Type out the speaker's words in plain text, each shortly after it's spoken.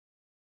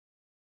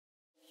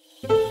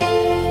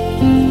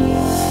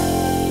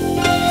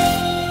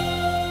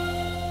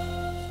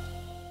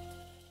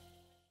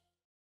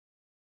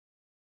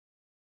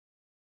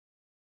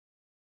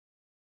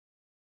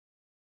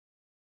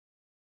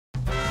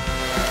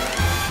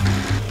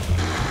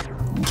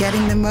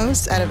getting the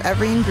most out of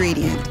every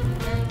ingredient.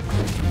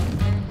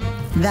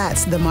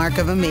 That's the mark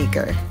of a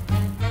maker.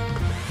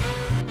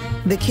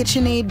 The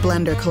KitchenAid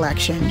Blender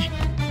Collection.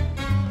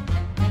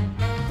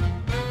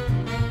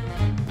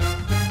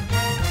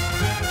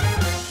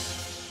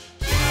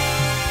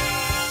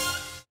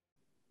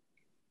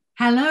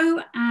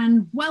 Hello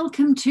and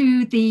welcome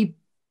to the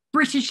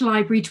British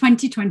Library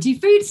 2020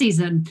 food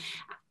season,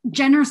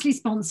 generously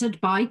sponsored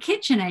by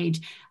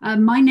KitchenAid.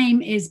 My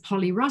name is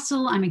Polly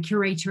Russell. I'm a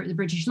curator at the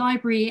British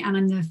Library and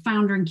I'm the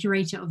founder and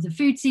curator of the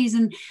food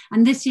season.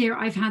 And this year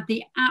I've had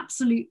the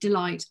absolute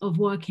delight of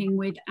working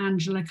with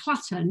Angela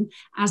Clutton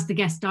as the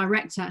guest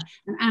director.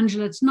 And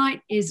Angela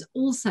tonight is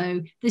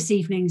also this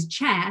evening's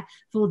chair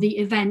for the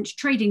event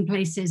Trading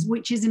Places,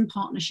 which is in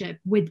partnership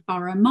with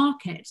Borough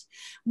Market.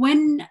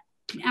 When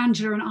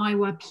Angela and I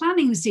were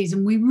planning the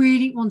season, we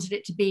really wanted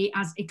it to be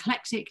as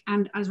eclectic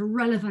and as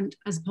relevant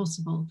as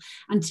possible.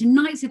 And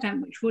tonight's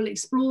event, which will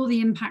explore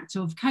the impact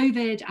of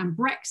COVID and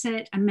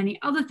Brexit and many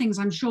other things,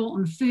 I'm sure,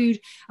 on food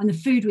and the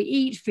food we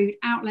eat, food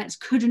outlets,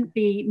 couldn't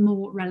be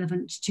more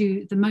relevant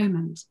to the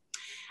moment.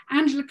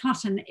 Angela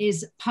Clutton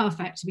is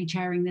perfect to be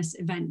chairing this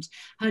event.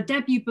 Her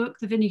debut book,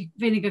 The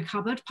Vinegar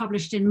Cupboard,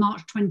 published in March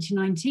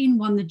 2019,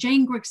 won the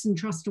Jane Grigson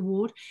Trust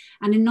Award,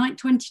 and in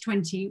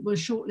 2020 was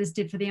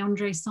shortlisted for the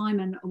Andre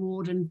Simon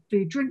Award and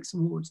Food Drinks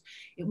Awards.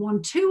 It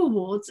won 2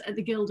 awards at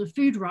the Guild of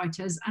Food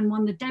Writers and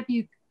won the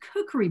debut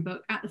cookery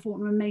book at the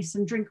Fortnum and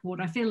Mason Drink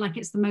Award. I feel like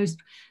it's the most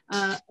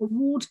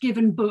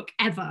award-given book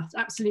ever. It's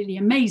absolutely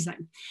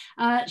amazing.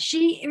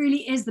 She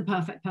really is the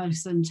perfect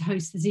person to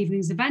host this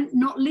evening's event,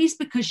 not least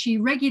because she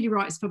regularly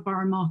writes for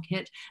Borough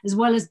Market, as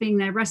well as being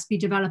their recipe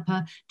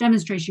developer,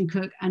 demonstration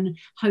cook, and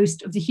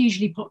host of the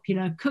hugely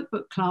popular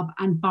Cookbook Club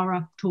and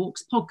Borough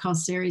Talks podcast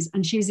series.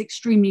 And she is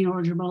extremely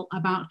knowledgeable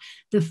about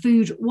the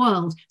food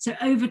world. So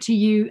over to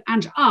you.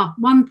 And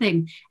one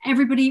thing,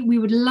 everybody, we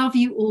would love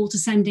you all to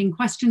send in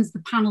questions. The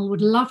panel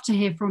would love to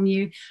hear from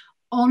you.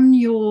 On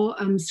your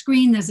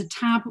screen, there's a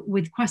tab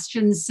with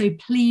questions, so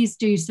please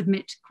do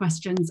submit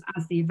questions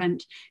as the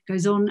event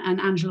goes on,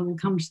 and Angela will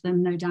come to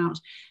them, no doubt,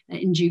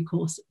 in due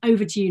course.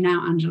 Over to you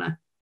now, Angela.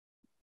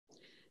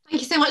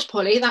 Thank you so much,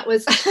 Polly. That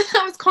was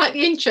that was quite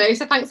the intro,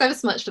 so thanks ever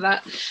so much for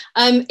that.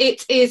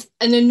 It is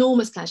an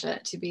enormous pleasure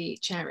to be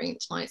chairing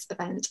tonight's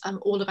event,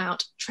 all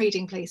about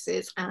trading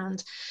places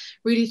and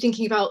really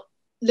thinking about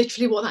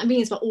literally what that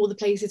means about all the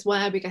places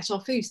where we get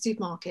our food,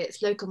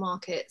 supermarkets, local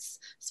markets,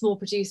 small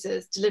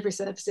producers, delivery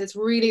services,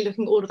 really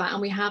looking at all of that. And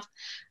we have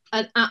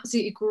an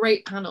absolutely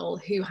great panel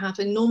who have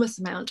an enormous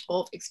amount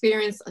of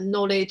experience and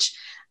knowledge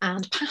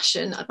and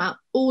passion about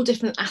all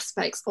different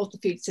aspects of the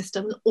food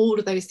system and all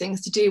of those things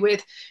to do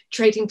with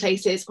trading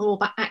places and all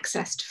about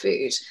access to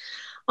food.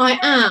 I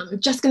am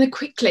just going to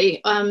quickly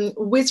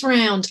whiz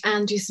around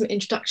and do some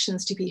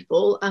introductions to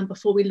people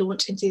before we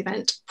launch into the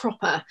event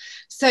proper.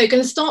 So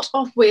going to start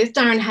off with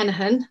Darren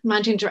Henaghan,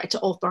 Managing Director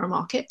of Borough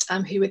Market,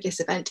 who with this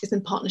event is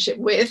in partnership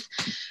with.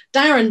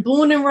 Darren,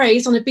 born and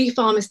raised on a beef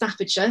farm in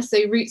Staffordshire, so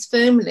roots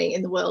firmly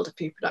in the world of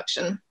food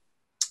production.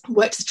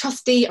 Worked as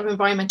trustee of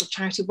environmental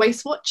charity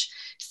Wastewatch,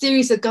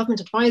 series of government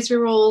advisory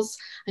roles,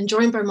 and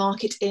joined Borough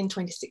Market in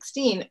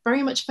 2016,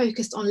 very much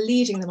focused on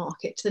leading the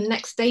market to the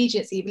next stage in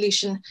its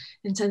evolution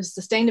in terms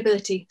of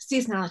sustainability,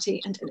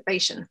 seasonality and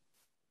innovation.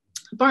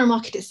 Borough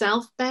Market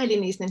itself, barely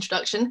needs an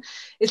introduction,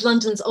 is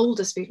London's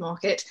oldest food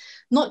market,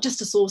 not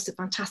just a source of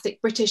fantastic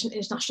British and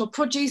international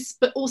produce,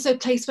 but also a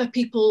place where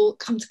people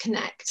come to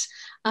connect.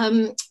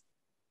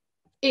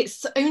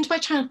 It's owned by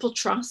Charitable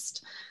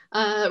Trust,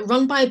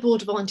 run by a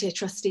board of volunteer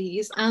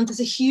trustees, and there's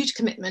a huge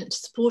commitment to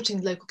supporting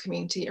the local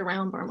community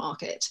around Borough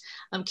Market,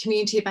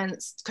 community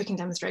events, cooking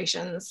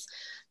demonstrations,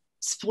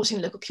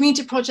 supporting local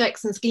community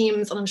projects and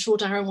schemes, and I'm sure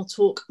Darren will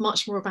talk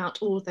much more about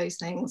all of those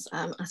things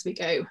as we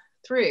go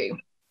through.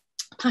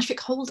 Patrick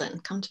Holden,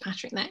 come to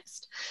Patrick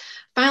next.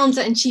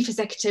 Founder and Chief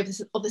Executive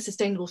of the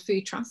Sustainable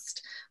Food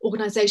Trust,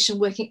 organisation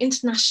working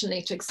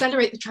internationally to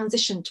accelerate the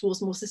transition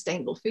towards more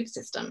sustainable food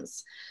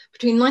systems.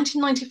 Between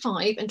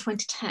 1995 and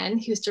 2010,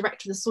 he was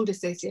Director of the Soil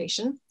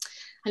Association,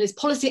 and his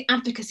policy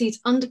advocacy is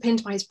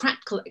underpinned by his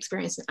practical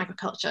experience in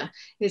agriculture.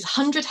 In his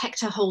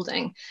 100-hectare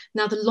holding,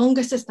 now the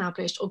longest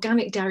established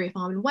organic dairy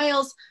farm in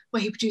Wales,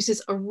 where he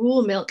produces a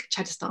raw milk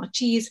cheddar-style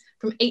cheese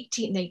from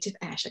 80 native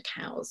Ayrshire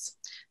cows.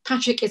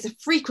 Patrick is a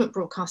frequent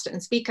broadcaster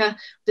and speaker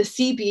with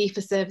the CBE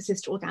for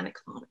Services to Organic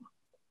Farming.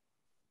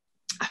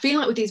 I feel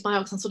like with these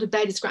bios, I'm sort of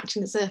barely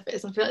scratching the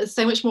surface. I feel like there's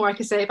so much more I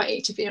could say about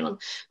each of you,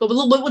 but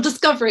we'll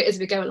discover it as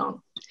we go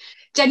along.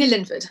 Jenny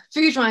Linford,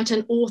 food writer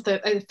and author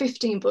of over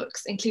 15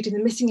 books, including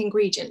The Missing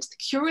Ingredient, The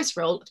Curious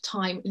Role of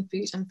Thyme in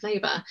Food and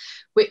Flavour,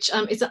 which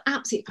is an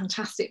absolutely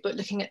fantastic book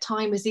looking at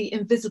thyme as the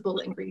invisible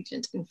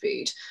ingredient in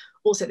food.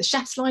 Also The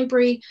Chef's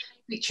Library,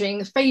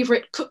 featuring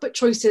favourite cookbook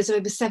choices of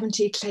over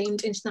 70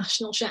 acclaimed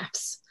international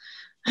chefs.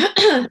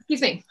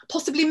 Excuse me,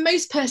 possibly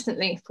most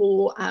pertinently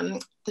for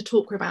the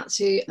talk we're about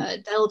to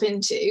delve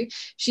into,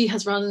 she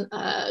has run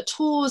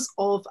tours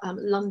of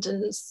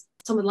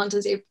some of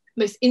London's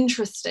most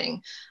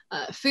interesting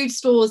food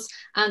stores,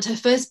 and her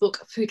first book,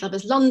 Food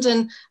Lovers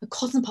London, A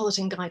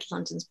Cosmopolitan Guide to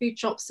London's Food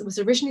Shops, was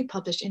originally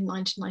published in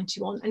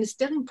 1991 and is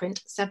still in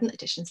print 7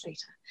 editions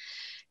later.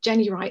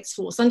 Jenny writes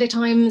for Sunday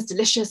Times,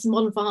 Delicious,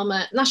 Modern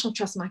Farmer, National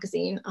Trust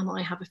magazine, and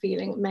I have a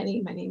feeling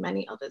many, many,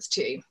 many others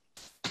too.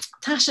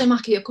 Tasha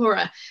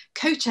Mhakayakora,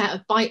 co-chair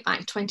of Bite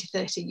Back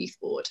 2030 Youth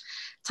Board.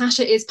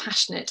 Tasha is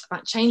passionate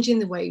about changing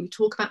the way we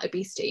talk about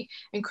obesity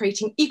and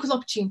creating equal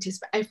opportunities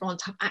for everyone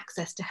to have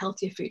access to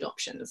healthier food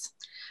options.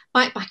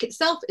 Bite Back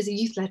itself is a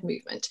youth-led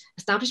movement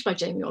established by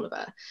Jamie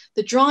Oliver.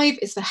 The drive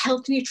is for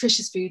healthy,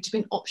 nutritious food to be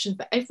an option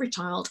for every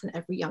child and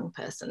every young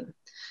person.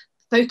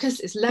 Focus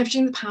is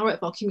leveraging the power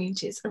of our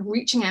communities and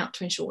reaching out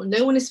to ensure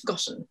no one is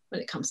forgotten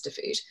when it comes to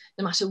food,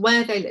 no matter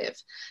where they live,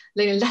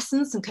 learning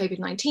lessons from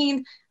COVID-19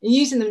 and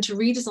using them to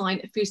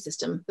redesign a food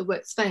system that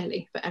works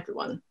fairly for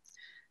everyone.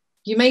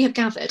 You may have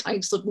gathered, I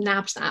sort of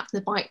nabbed that from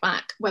the Bite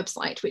Back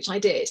website, which I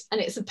did,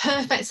 and it's a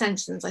perfect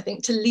sentence, I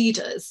think, to lead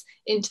us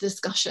into the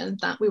discussion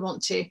that we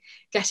want to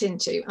get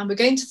into. And we're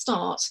going to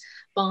start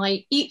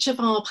by each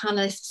of our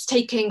panelists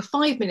taking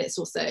 5 minutes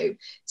or so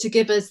to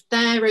give us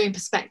their own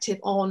perspective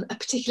on a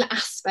particular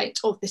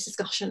aspect of this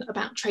discussion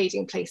about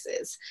trading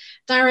places.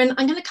 Darren,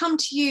 I'm going to come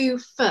to you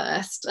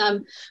first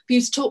for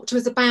you to talk to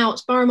us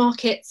about Borough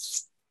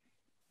Market's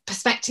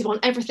perspective on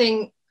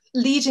everything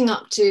leading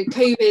up to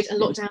COVID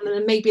and lockdown, and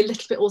then maybe a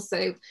little bit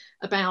also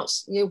about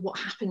what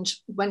happened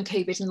when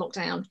COVID and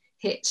lockdown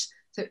hit.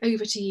 So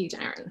over to you,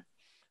 Darren.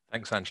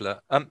 Thanks,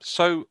 Angela.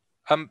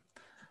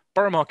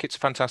 Borough Market's a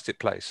fantastic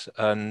place,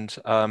 and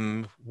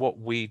what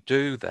we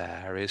do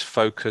there is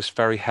focus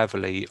very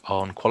heavily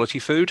on quality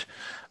food,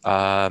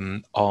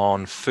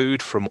 on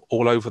food from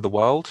all over the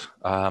world,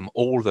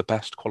 all the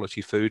best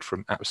quality food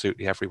from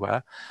absolutely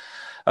everywhere.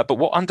 But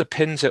what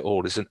underpins it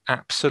all is an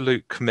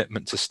absolute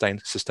commitment to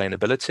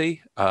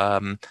sustainability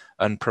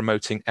and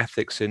promoting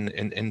ethics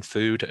in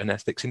food and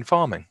ethics in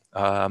farming.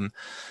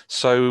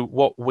 So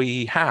what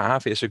we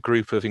have is a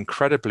group of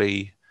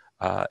incredibly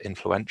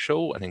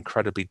influential and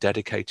incredibly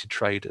dedicated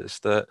traders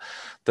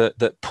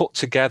that put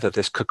together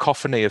this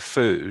cacophony of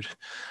food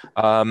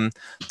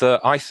that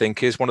I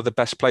think is one of the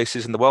best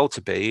places in the world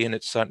to be, and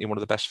it's certainly one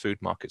of the best food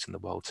markets in the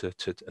world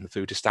and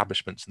food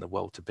establishments in the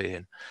world to be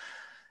in.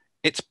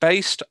 It's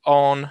based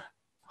on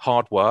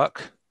hard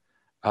work.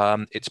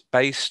 It's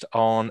based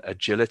on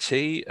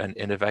agility and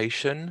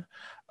innovation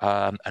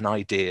and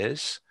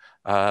ideas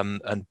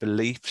and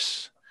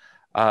beliefs.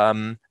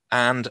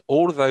 And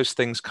all of those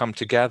things come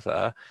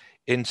together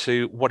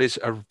into what is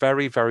a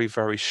very, very,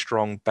 very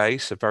strong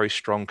base, a very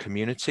strong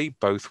community,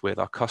 both with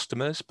our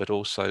customers, but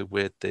also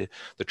with the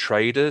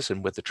traders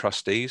and with the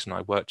trustees. And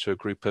I work to a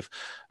group of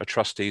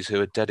trustees who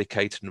are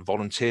dedicated, and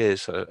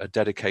volunteers are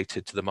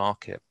dedicated to the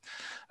market.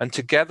 And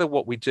together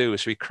what we do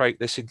is we create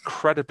this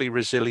incredibly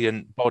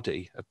resilient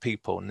body of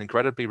people, an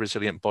incredibly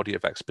resilient body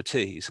of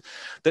expertise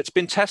that's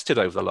been tested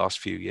over the last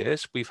few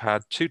years. We've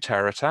had 2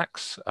 terror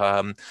attacks.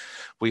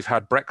 We've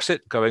had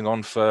Brexit going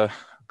on for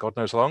God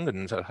knows how long,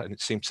 and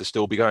it seems to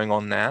still be going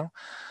on now,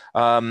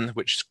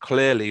 which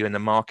clearly in a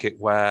market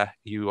where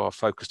you are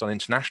focused on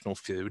international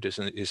food is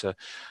a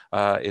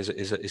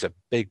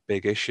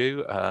big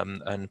issue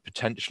and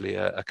potentially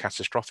a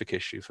catastrophic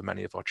issue for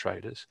many of our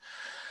traders.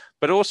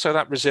 But also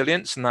that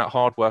resilience and that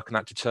hard work and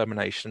that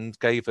determination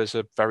gave us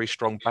a very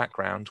strong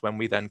background when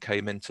we then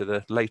came into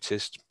the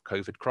latest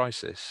COVID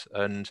crisis.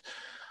 And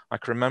I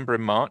can remember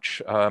in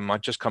March,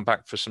 I'd just come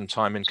back for some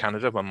time in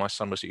Canada when my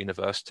son was at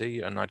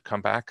university, and I'd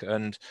come back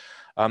and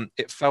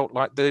it felt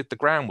like the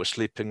ground was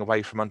slipping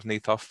away from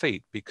underneath our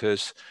feet,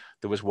 because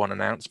there was one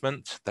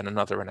announcement, then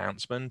another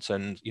announcement.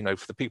 And,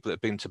 for the people that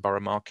have been to Borough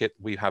Market,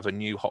 we have a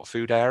new hot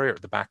food area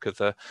at the back of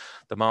the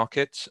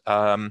market.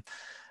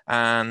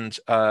 And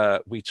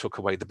we took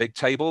away the big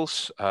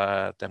tables,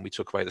 then we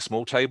took away the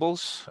small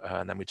tables,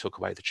 and then we took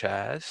away the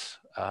chairs.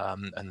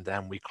 And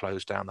then we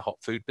closed down the hot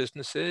food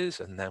businesses,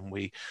 and then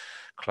we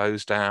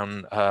closed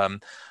down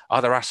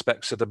other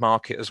aspects of the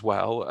market as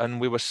well.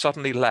 And we were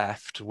suddenly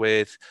left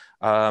with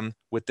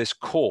this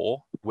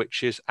core,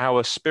 which is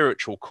our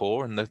spiritual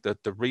core, and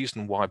the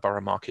reason why Borough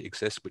Market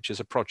exists, which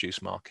is a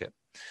produce market.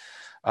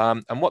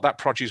 And what that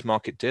produce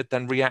market did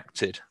then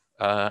reacted.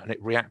 And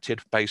it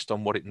reacted based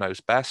on what it knows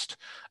best,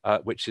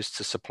 which is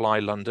to supply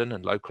London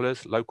and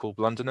local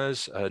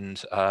Londoners and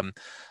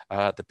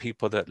the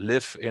people that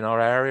live in our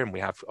area. And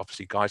we have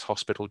obviously Guy's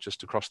Hospital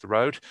just across the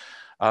road,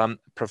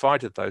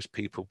 provided those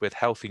people with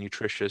healthy,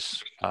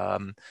 nutritious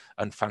and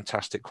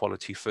fantastic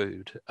quality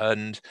food.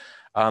 And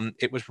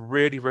it was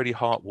really, really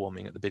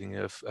heartwarming at the beginning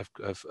of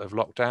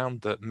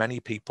lockdown that many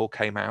people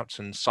came out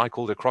and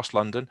cycled across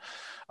London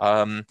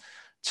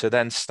to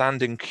then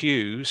stand in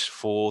queues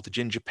for the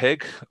ginger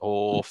pig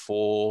or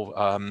for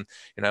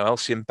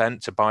Elsie and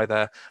Bent to buy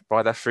their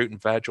fruit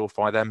and veg or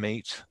buy their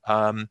meat.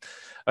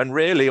 And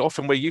really,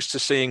 often we're used to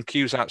seeing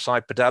queues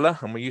outside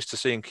Padella, and we're used to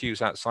seeing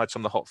queues outside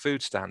some of the hot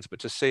food stands, but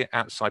to see it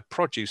outside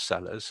produce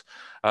sellers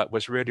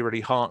was really,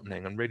 really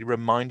heartening, and really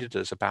reminded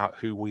us about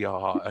who we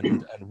are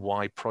and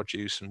why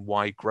produce and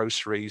why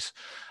groceries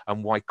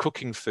and why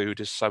cooking food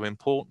is so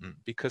important.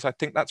 Because I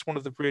think that's one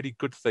of the really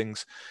good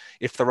things,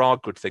 if there are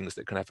good things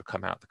that can ever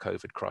come out of the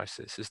COVID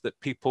crisis, is that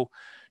people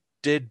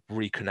did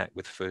reconnect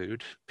with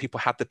food. People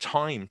had the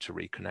time to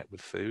reconnect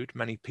with food.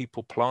 Many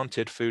people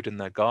planted food in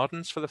their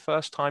gardens for the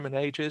first time in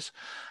ages,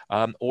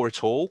 or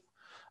at all,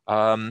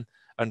 and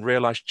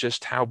realized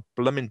just how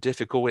blooming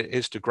difficult it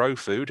is to grow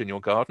food in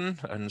your garden.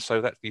 And so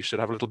that you should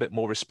have a little bit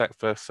more respect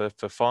for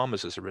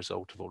farmers as a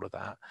result of all of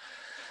that.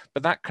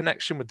 But that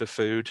connection with the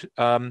food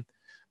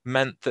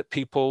meant that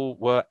people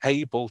were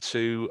able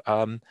to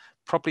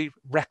probably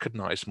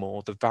recognize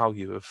more the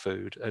value of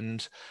food.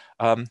 And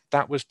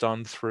that was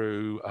done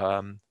through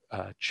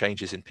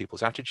changes in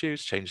people's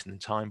attitudes, changes in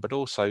time, but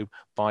also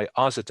by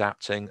us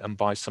adapting and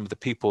by some of the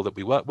people that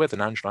we work with.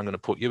 And Angela, I'm going to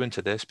put you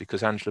into this,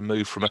 because Angela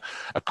moved from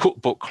a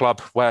cookbook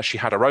club where she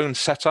had her own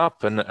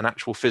setup and an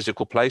actual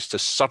physical place to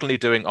suddenly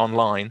doing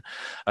online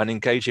and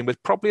engaging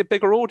with probably a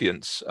bigger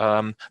audience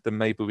than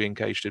maybe we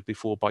engaged with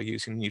before, by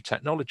using new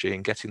technology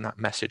and getting that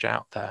message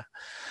out there.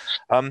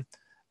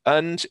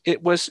 And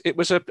it was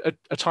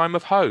a time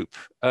of hope,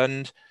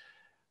 and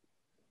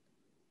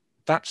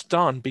that's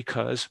done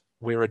because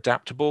we're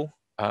adaptable,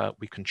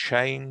 we can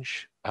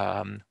change,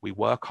 we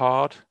work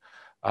hard,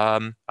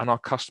 and our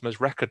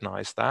customers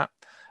recognize that,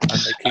 and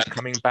they keep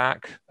coming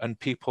back, and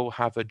people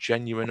have a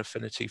genuine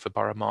affinity for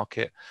Borough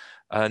Market,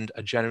 and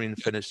a genuine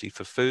affinity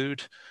for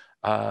food,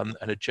 and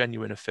a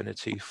genuine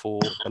affinity for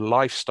the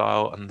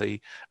lifestyle and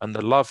the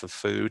love of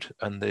food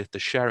and the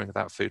sharing of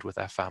that food with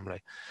their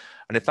family.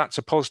 And if that's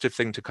a positive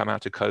thing to come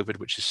out of COVID,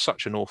 which is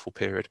such an awful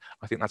period,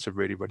 I think that's a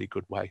really, really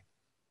good way.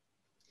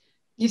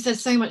 You've said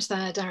so much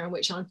there, Darren,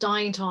 which I'm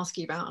dying to ask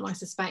you about, and I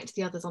suspect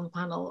the others on the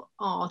panel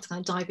are to kind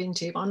of dive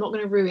into, but I'm not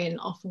going to ruin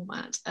our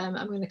format.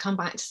 I'm going to come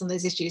back to some of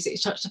those issues that you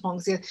touched upon,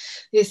 because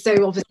you're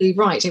so obviously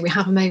right. We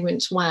have a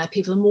moment where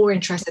people are more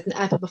interested than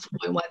ever before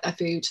in where their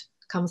food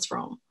comes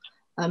from.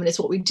 And it's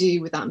what we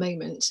do with that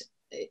moment.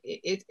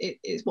 It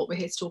is what we're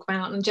here to talk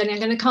about. And Jenny, I'm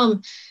going to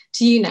come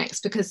to you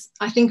next, because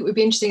I think it would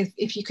be interesting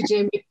if you could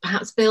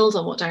perhaps build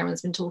on what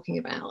Darren's been talking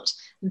about,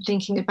 and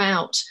thinking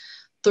about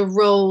the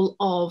role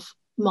of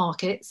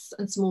markets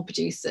and small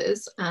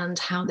producers and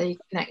how they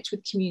connect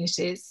with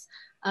communities,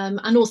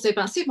 and also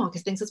about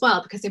supermarkets things as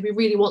well, because we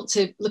really want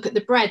to look at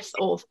the breadth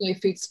of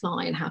food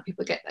supply and how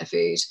people get their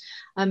food.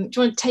 Do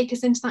you want to take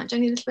us into that,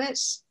 Jenny, a little bit?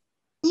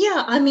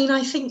 Yeah, I mean,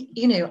 I think,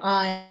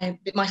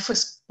 my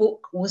first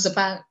book was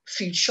about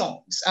food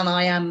shops, and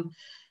I am,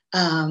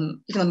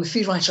 even though I'm a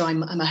food writer,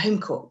 I'm a home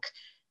cook.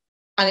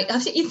 And I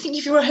think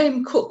if you're a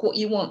home cook, what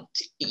you want,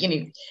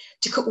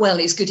 to cook well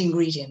is good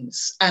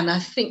ingredients. And I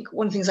think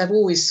one of the things I've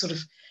always sort of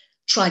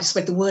tried to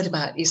spread the word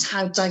about is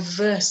how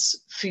diverse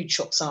food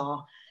shops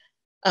are.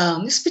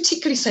 This is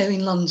particularly so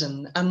in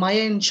London. And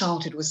my own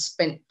childhood was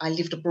spent, I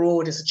lived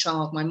abroad as a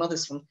child. My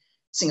mother's from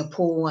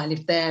Singapore. I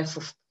lived there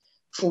for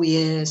 4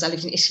 years. I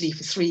lived in Italy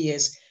for 3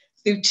 years.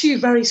 There were two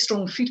very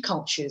strong food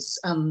cultures.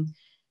 And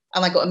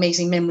I got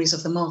amazing memories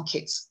of the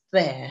markets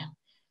there.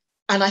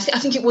 And I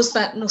think it was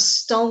that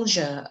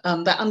nostalgia,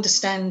 that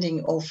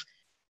understanding of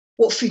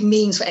what food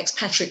means for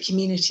expatriate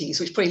communities,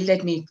 which probably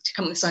led me to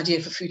come up with this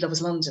idea for Food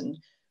Lovers London,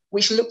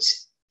 which looked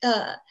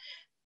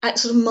at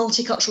sort of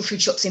multicultural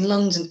food shops in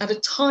London at a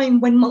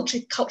time when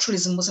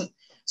multiculturalism wasn't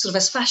sort of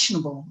as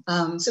fashionable.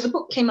 So the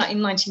book came out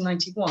in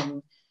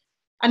 1991,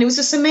 and it was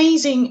this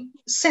amazing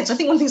sense. I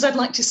think one of the things I'd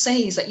like to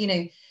say is that,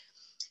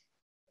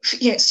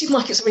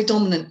 supermarkets are very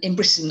dominant in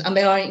Britain, and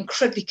they are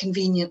incredibly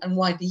convenient and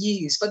widely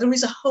used, but there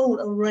is a whole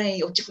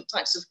array of different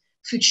types of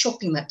food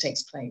shopping that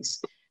takes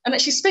place. And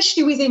actually,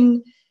 especially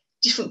within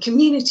different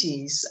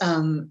communities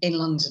in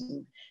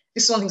London,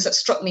 this is one of the things that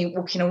struck me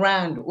walking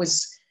around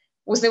was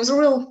there was a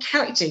real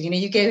character.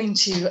 You go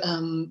into,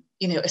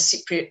 a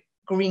Cypriot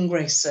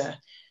greengrocer,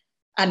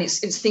 and it's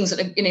things that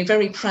are,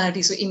 very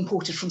proudly sort of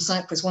imported from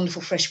Cyprus,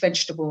 wonderful fresh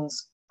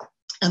vegetables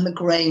and the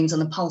grains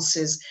and the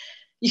pulses.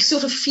 You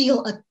sort of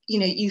feel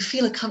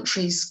a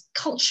country's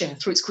culture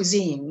through its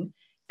cuisine,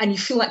 and you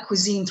feel that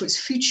cuisine through its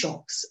food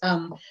shops.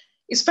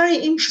 It's very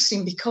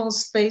interesting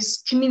because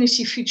those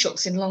community food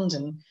shops in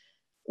London,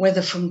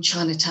 whether from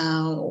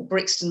Chinatown or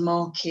Brixton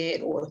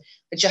Market or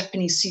the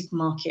Japanese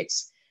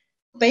supermarkets,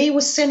 they were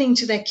selling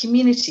to their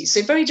community.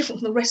 So very different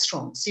from the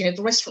restaurants. The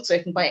restaurants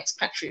opened by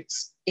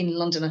expatriates in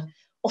London are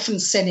often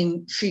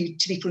selling food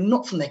to people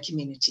not from their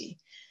community.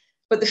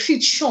 But the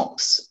food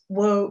shops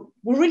will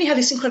really have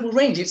this incredible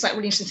range. It's that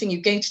really interesting thing.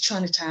 You go to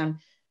Chinatown,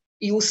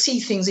 you will see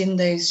things in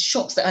those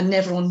shops that are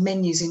never on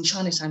menus in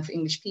Chinatown for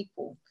English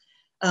people.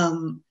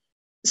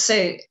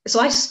 So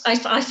I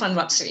find that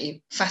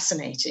absolutely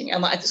fascinating.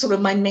 And sort of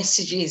my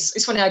message is,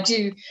 it's funny, I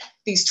do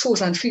these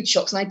tours around food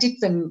shops, and I did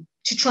them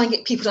to try and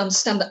get people to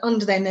understand that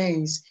under their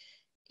nose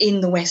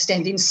in the West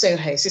End, in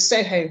Soho. So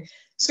Soho,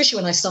 especially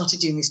when I started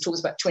doing these talks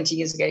about 20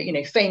 years ago,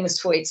 famous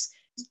for its,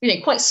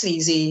 quite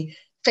sleazy,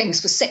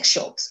 famous for sex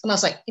shops. And I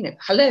was like,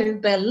 hello,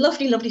 they're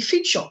lovely, lovely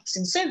food shops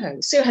in Soho.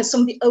 Soho has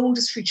some of the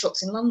oldest food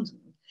shops in London.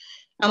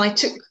 And I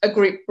took a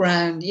group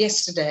round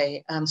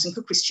yesterday, some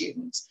cookery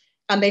students,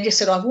 and they just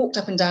said, I've walked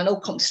up and down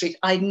Old Compton Street.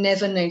 I'd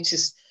never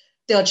noticed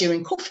the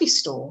Algerian coffee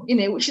store,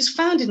 which is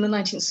founded in the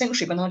 19th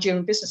century by an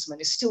Algerian businessman,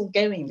 is still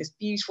going, this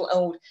beautiful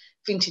old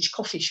vintage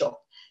coffee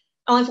shop.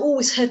 And I've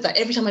always heard that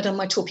every time I've done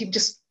my tour, people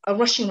just are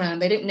rushing around.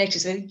 They don't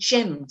notice. They're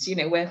gems,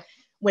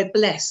 we're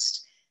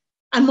blessed.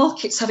 And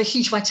markets have a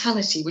huge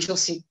vitality, which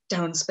obviously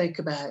Darren spoke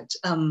about.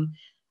 And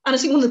I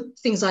think one of the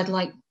things I'd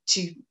like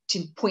to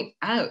point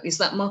out is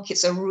that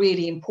markets are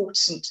really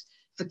important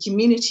for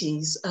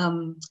communities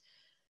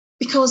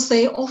because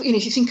they often,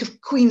 if you think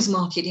of Queen's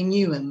Market in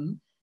Newham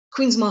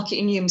is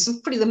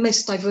probably the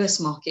most diverse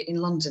market in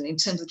London in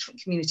terms of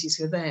different communities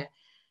who are there.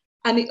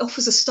 And it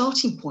offers a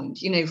starting point,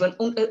 for an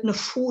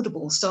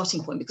affordable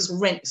starting point, because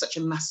rent is such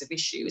a massive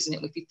issue, isn't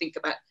it? If you think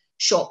about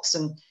shops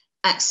and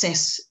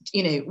access,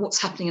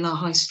 what's happening in our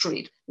high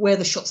street, where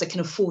the shops that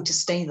can afford to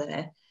stay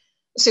there.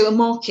 So a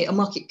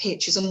market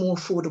pitch is a more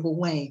affordable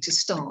way to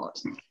start.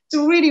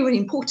 So really, really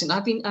important.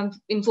 I'm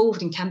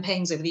involved in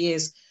campaigns over the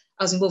years.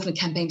 I was involved in a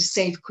campaign to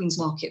save Queen's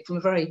Market from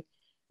a very,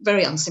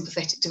 very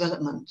unsympathetic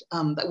development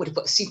that would have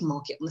put a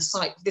supermarket on the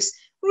site of this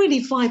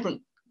really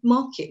vibrant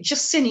market,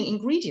 just selling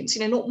ingredients,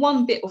 not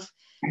one bit of,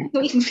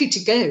 not even food to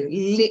go,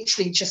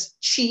 literally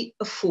just cheap,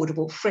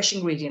 affordable, fresh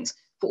ingredients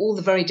for all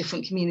the very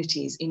different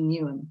communities in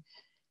Newham.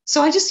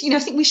 So I just, I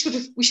think we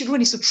should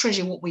really sort of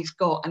treasure what we've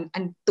got.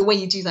 And the way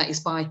you do that is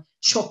by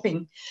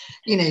shopping,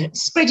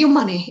 spread your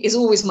money is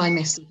always my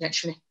message,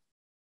 actually.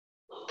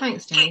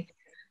 Thanks, Jenny.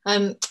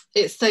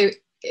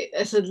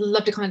 It's a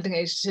lovely kind of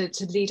thing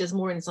to lead us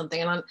more in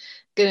something. And I'm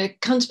going to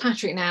come to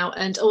Patrick now.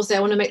 And also I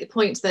want to make the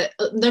point that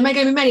there may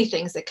be many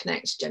things that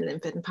connect Jenny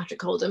Linford and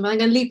Patrick Holden, but I'm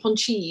going to leap on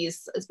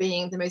cheese as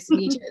being the most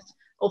immediate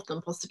of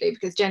them, possibly,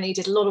 because Jenny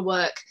did a lot of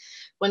work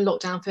when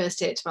lockdown first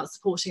hit about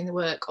supporting the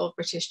work of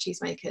British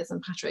cheesemakers. And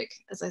Patrick,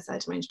 as I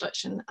said in my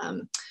introduction,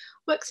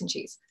 works in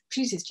cheese,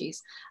 produces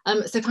cheese.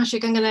 So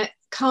Patrick, I'm going to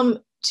come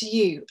to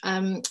you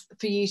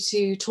for you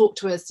to talk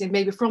to us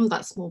maybe from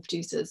that small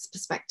producer's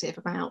perspective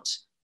about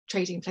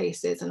trading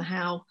places and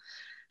how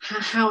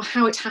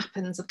it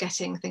happens of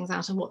getting things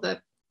out and what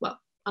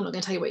I'm not going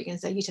to tell you what you're going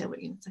to say, you tell what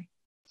you're going to say.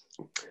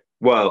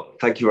 Well,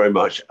 thank you very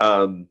much.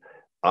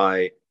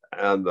 I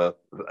am a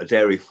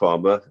dairy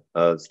farmer,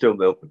 still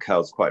milk the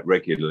cows quite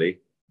regularly,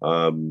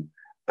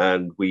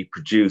 and we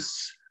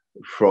produce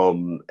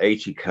from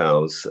 80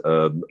 cows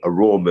a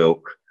raw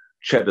milk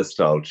cheddar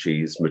style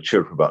cheese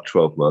matured for about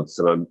 12 months,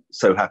 and I'm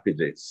so happy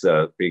that it's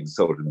being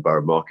sold in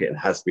Borough Market and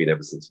has been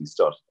ever since we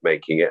started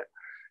making it.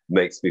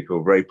 Makes me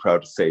feel very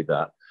proud to say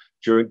that.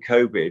 During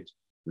COVID, it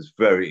was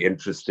very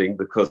interesting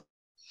because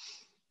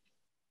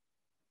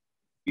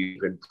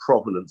in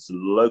provenance and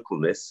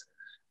localness,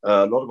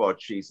 a lot of our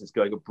cheese is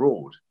going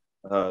abroad,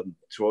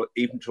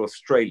 even to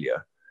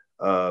Australia.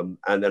 And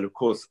then, of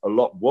course, a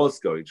lot was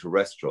going to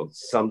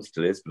restaurants. Some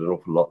still is, but an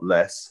awful lot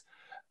less.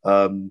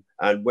 And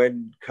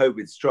when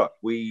COVID struck,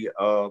 we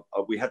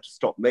had to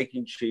stop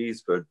making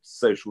cheese for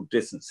social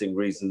distancing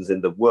reasons in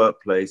the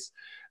workplace,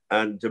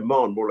 and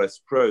demand more or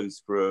less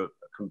froze for a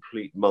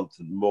complete month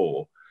and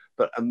more.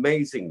 But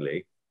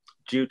amazingly,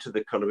 due to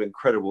the kind of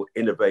incredible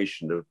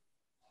innovation of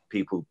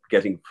people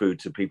getting food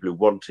to people who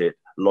want it,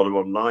 a lot of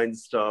online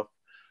stuff,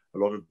 a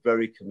lot of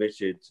very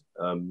committed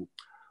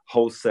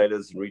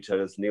wholesalers and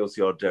retailers, Neal's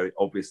Yard Dairy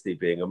obviously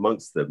being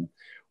amongst them,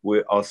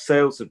 our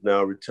sales have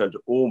now returned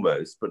to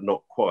almost, but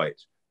not quite,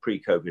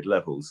 pre-COVID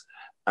levels.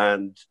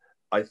 And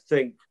I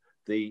think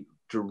the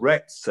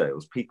direct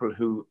sales, people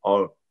who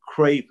are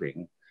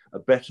craving a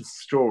better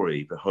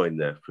story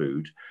behind their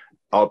food,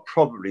 are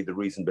probably the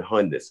reason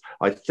behind this.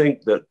 I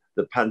think that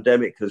the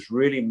pandemic has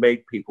really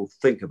made people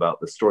think about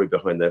the story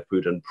behind their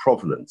food and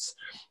provenance.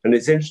 And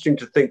it's interesting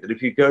to think that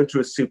if you go into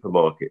a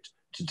supermarket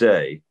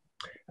today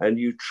and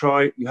you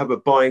have a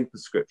buying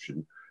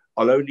prescription,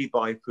 I'll only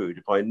buy food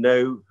if I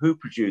know who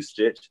produced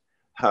it,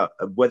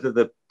 whether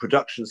the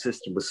production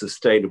system was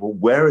sustainable,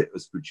 where it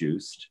was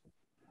produced,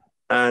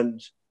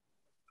 and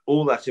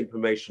all that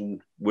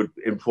information would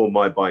inform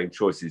my buying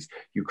choices.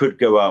 You could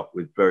go out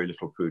with very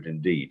little food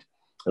indeed.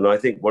 And I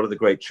think one of the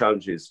great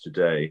challenges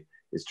today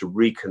is to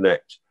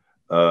reconnect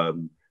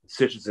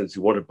citizens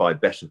who want to buy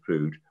better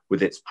food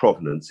with its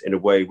provenance in a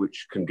way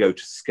which can go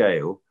to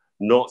scale,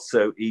 not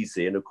so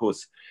easy. And of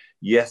course,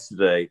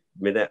 yesterday,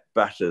 Minette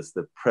Batters,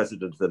 the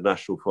president of the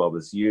National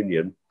Farmers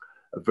Union,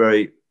 a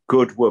very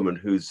good woman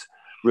who's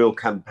real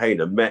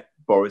campaigner, met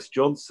Boris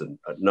Johnson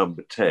at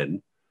number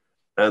 10.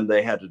 And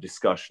they had a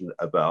discussion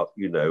about,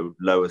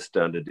 lower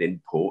standard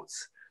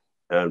imports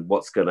and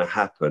what's going to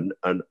happen.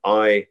 And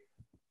I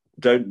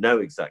don't know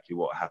exactly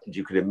what happened.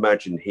 You could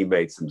imagine he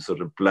made some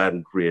sort of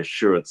bland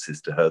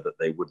reassurances to her that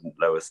they wouldn't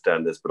lower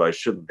standards, but I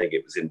shouldn't think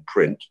it was in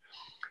print.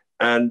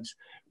 And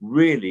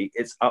really,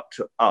 it's up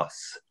to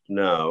us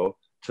now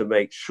to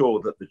make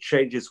sure that the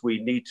changes we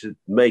need to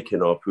make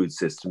in our food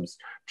systems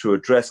to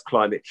address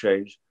climate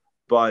change,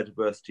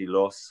 biodiversity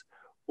loss,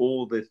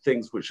 all the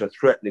things which are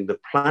threatening the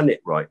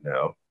planet right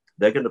now,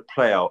 they're going to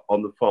play out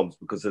on the farms,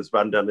 because as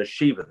Vandana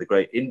Shiva, the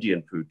great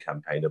Indian food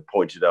campaigner,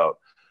 pointed out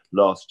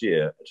last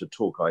year at a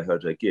talk I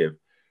heard her give,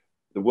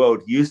 the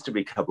world used to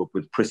be covered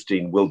with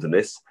pristine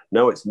wilderness.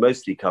 Now it's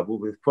mostly covered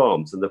with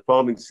farms, and the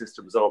farming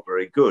systems aren't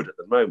very good at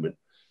the moment.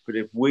 But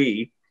if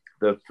we,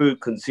 the food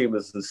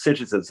consumers and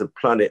citizens of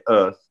planet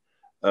Earth,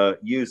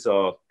 use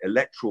our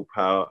electoral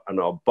power and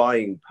our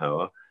buying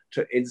power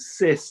to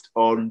insist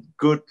on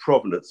good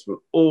provenance for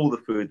all the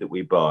food that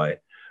we buy,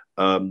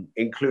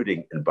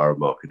 including in Borough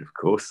Market, of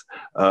course,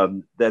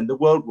 then the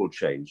world will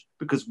change,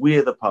 because we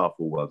are the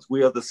powerful ones.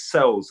 We are the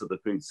cells of the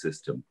food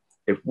system.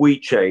 If we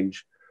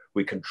change,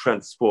 we can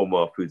transform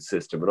our food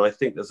system. And I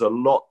think there's a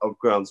lot of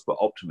grounds for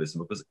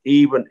optimism, because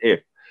even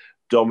if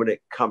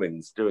Dominic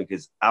Cummings, doing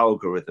his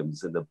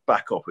algorithms in the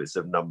back office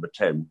of Number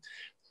 10,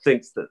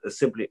 thinks that there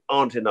simply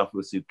aren't enough of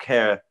us who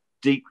care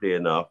deeply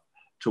enough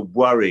to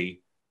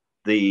worry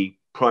the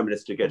Prime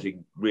Minister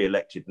getting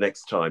re-elected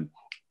next time,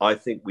 I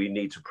think we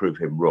need to prove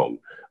him wrong.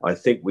 I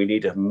think we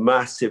need a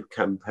massive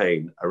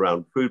campaign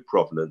around food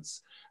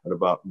provenance and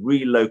about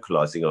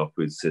relocalizing our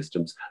food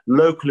systems,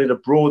 local in a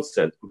broad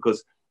sense,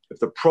 because if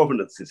the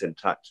provenance is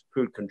intact,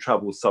 food can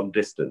travel some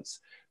distance.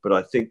 But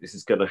I think this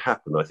is going to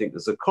happen. I think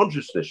there's a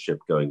consciousness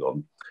shift going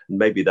on. And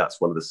maybe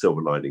that's one of the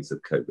silver linings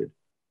of COVID.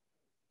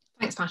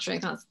 Thanks,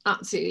 Patrick. That's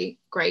absolutely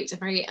great and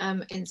very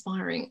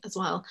inspiring as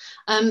well.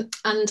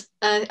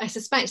 I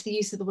suspect the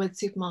use of the word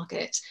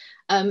supermarket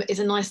is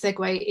a nice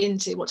segue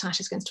into what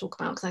Tasha's going to talk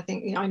about, because I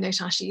think, I know,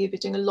 Tasha, you've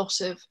been doing a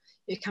lot of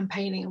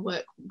campaigning and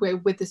work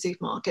with the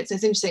supermarkets. So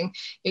it's interesting,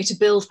 to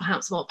build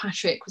perhaps what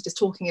Patrick was just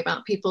talking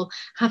about, people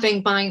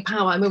having buying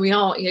power. I mean, we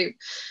are,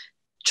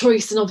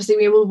 choice, and obviously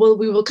we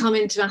will come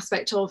into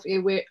aspect of,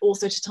 we're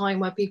also at a time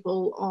where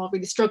people are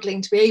really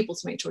struggling to be able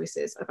to make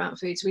choices about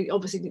food, so we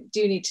obviously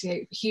do need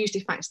to hugely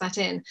factor that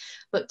in.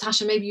 But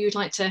Tasha, maybe you'd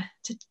like to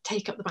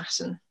take up the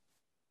baton.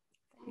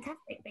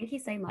 Fantastic, thank you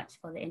so much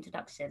for the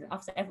introduction.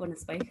 After everyone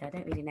has spoken, I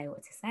don't really know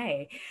what to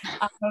say.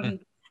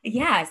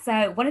 Yeah,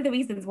 so one of the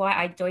reasons why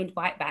I joined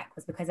Bite Back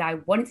was because I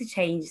wanted to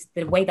change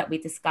the way that we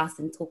discuss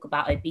and talk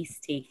about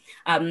obesity.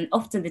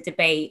 Often the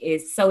debate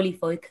is solely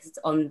focused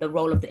on the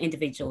role of the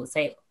individual,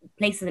 so it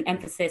places an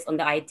emphasis on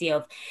the idea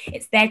of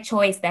it's their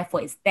choice,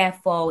 therefore it's their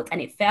fault,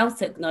 and it fails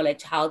to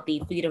acknowledge how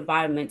the food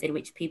environment in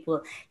which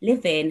people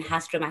live in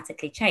has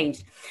dramatically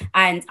changed.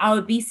 And our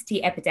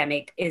obesity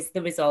epidemic is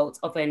the result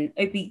of an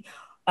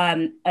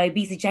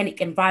obesogenic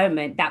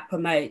environment that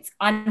promotes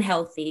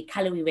unhealthy,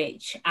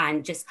 calorie-rich,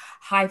 and just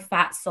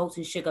high-fat, salt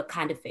and sugar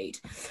kind of food.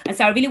 And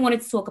so I really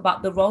wanted to talk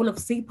about the role of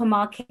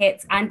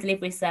supermarkets and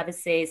delivery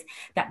services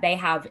that they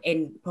have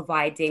in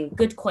providing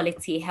good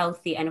quality,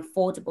 healthy, and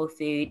affordable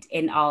food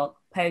in our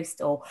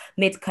post or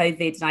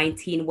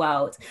mid-COVID-19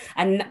 world.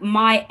 And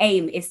my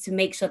aim is to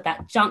make sure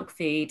that junk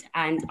food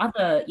and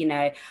other,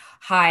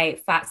 high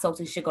fat, salt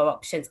and sugar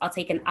options are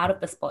taken out of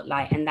the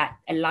spotlight, and that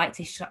a light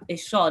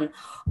is shone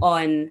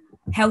on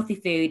healthy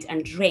food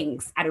and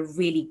drinks at a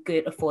really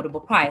good,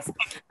 affordable price.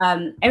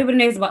 Everybody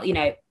knows about,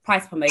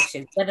 price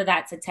promotions, whether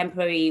that's a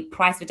temporary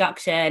price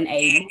reduction,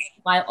 a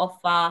buy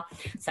offer,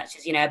 such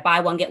as, buy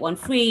one, get one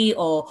free,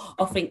 or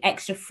offering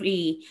extra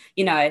free,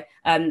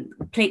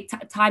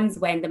 times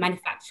when the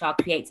manufacturer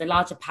creates a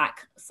larger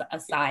pack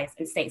size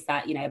and states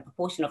that, a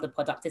proportion of the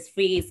product is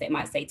free. So it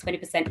might say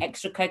 20%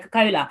 extra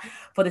Coca-Cola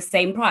for the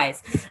same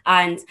price.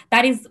 And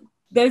that is,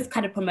 those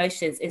kind of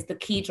promotions is the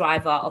key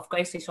driver of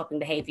grocery shopping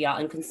behavior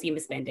and consumer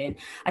spending.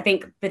 I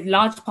think the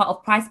large part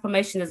of price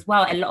promotion as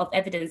well, a lot of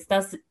evidence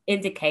does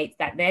indicate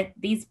that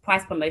these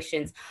price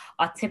promotions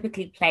are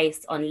typically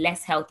placed on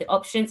less healthy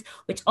options,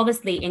 which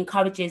obviously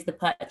encourages the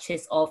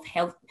purchase of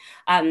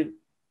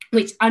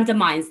which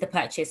undermines the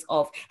purchase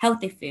of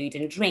healthy food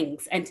and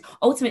drinks, and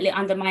ultimately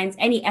undermines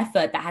any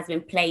effort that has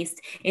been placed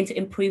into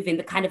improving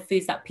the kind of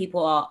foods that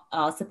people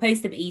are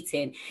supposed to be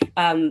eating.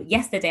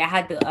 Yesterday, I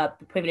had the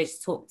privilege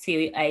to talk to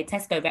a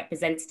Tesco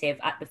representative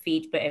at the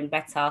Feed Britain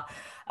Better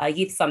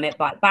Youth Summit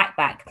by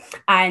Backpack.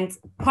 And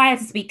prior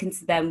to speaking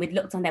to them, we'd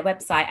looked on their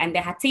website and they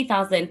had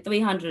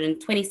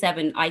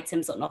 2,327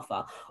 items on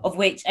offer, of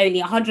which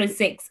only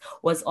 106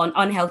 was on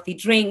unhealthy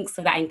drinks.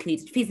 So that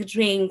included fizzy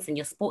drinks and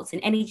your sports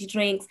and energy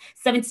drinks.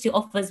 72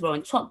 offers were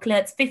on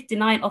chocolates,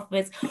 59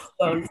 offers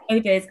were on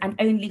sodas, and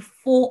only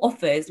 4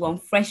 offers were on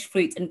fresh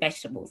fruit and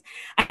vegetables.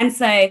 And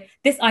so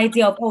this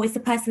idea of, it's the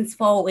person's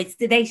fault,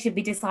 they should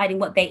be deciding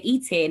what they're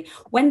eating,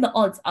 when the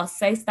odds are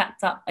so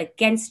stacked up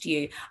against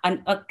you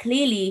and are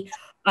clearly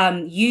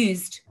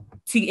used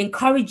to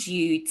encourage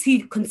you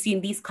to consume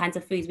these kinds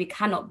of foods, we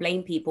cannot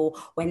blame people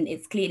when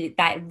it's clearly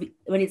that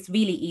when it's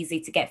really easy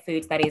to get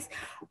food that is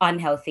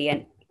unhealthy.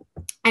 And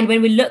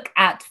when we look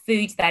at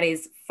food that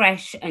is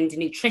fresh and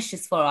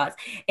nutritious for us,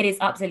 it is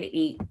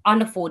absolutely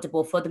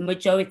unaffordable for the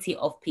majority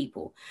of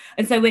people.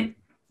 And so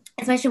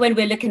especially when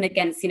we're looking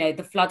against,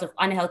 the flood of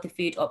unhealthy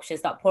food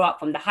options that pour up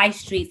from the high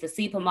streets, the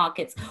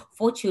supermarkets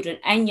for children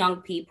and young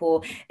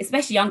people,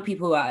 especially young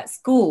people who are at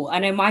school. I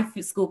know my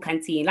school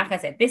canteen, like I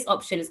said, this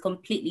option is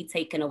completely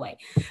taken away.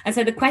 And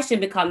so the question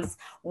becomes,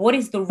 what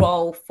is the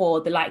role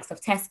for the likes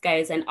of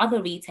Tesco's and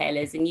other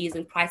retailers in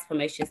using price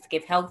promotions to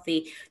give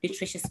healthy,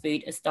 nutritious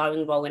food a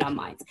starring role in our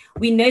minds?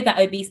 We know that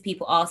obese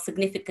people are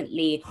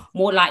significantly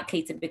more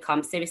likely to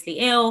become seriously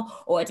ill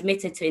or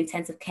admitted to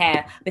intensive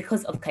care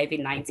because of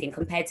COVID-19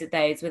 compared to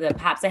those with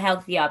perhaps a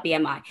healthier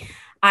BMI.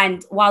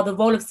 And while the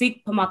role of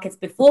supermarkets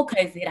before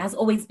COVID has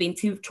always been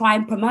to try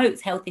and promote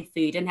healthy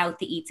food and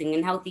healthy eating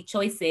and healthy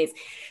choices,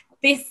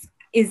 this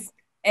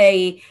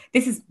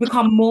has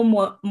become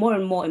more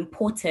and more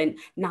important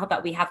now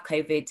that we have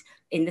COVID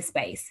in the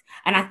space.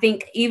 And I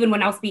think even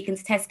when I was speaking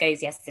to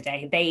Tesco's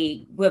yesterday,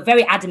 they were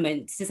very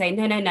adamant to say,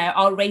 no,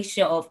 our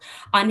ratio of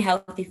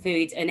unhealthy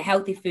food and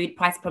healthy food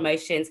price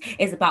promotions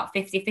is about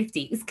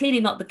 50-50. It's clearly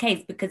not the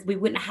case, because we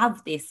wouldn't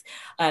have this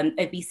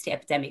obesity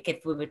epidemic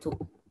if we were to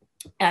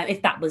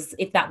if that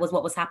was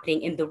what was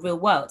happening in the real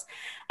world.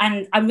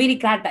 And I'm really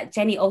glad that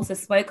Jenny also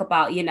spoke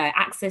about,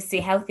 access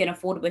to healthy and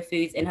affordable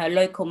foods in her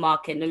local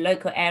market, in the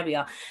local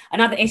area.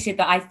 Another issue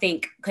that I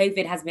think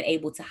COVID has been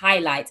able to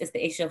highlight is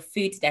the issue of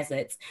food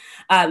deserts.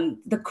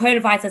 The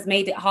coronavirus has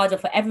made it harder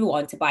for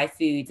everyone to buy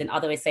foods and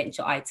other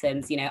essential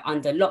items,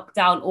 under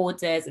lockdown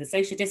orders and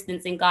social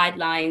distancing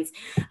guidelines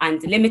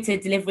and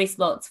limited delivery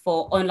slots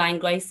for online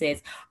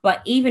grocers.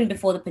 But even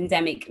before the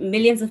pandemic,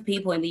 millions of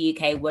people in the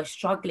UK were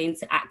struggling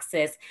to access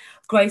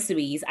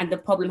groceries, and the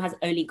problem has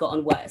only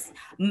gotten worse.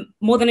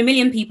 More than 1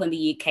 million people in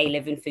the UK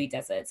live in food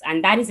deserts,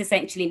 and that is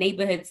essentially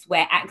neighbourhoods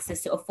where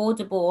access to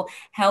affordable,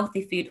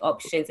 healthy food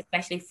options,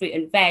 especially fruit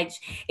and veg,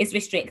 is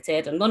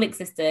restricted or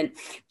non-existent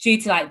due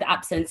to the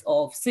absence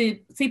of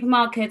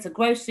supermarkets or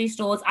grocery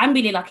stores. I'm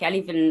really lucky. I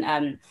live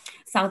in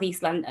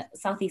Southeast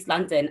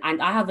London,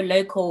 and I have a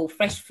local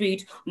fresh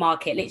food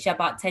market literally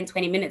about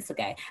 10-20 minutes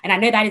ago. And I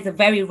know that is a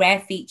very rare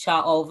feature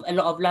of a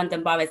lot of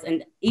London boroughs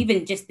and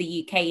even just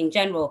the UK in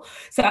general.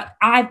 So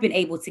I've been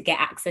able to get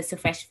access to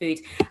fresh food,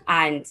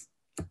 and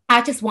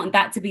I just want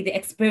that to be the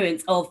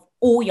experience of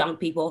all young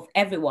people, of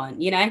everyone.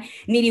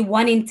 Nearly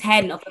 1 in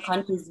 10 of the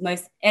country's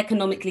most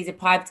economically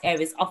deprived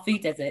areas are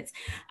food deserts.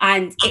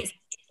 And it's,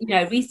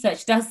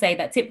 research does say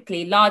that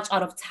typically large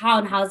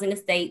out-of-town housing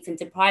estates and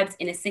deprived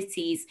inner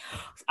cities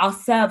are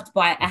served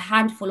by a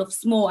handful of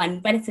small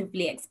and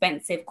relatively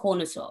expensive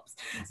corner shops.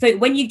 So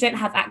when you don't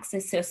have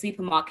access to a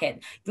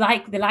supermarket,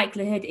 the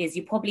likelihood is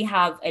you probably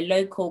have a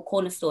local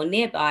corner store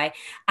nearby.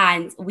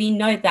 And we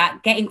know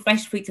that getting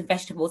fresh fruit and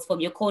vegetables from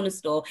your corner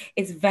store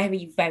is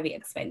very, very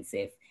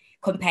expensive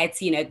compared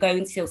to,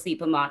 going to your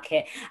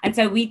supermarket. And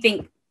so we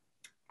think,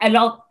 a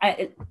lot,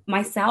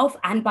 myself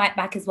and Bite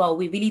Back as well,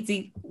 we really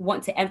do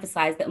want to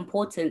emphasize the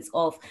importance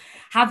of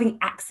having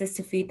access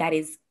to food that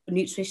is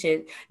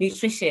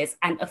nutritious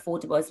and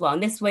affordable as well.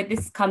 And this is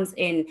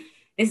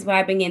where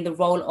I bring in the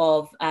role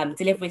of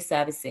delivery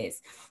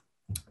services.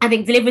 I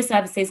think delivery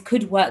services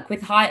could work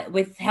with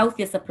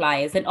healthier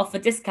suppliers and offer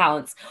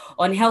discounts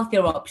on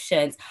healthier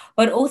options,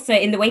 but also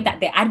in the way that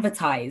they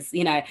advertise.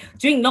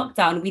 During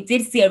lockdown, we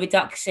did see a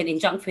reduction in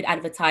junk food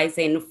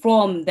advertising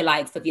from the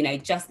likes of,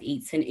 Just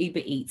Eat and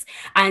Uber Eats.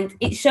 And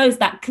it shows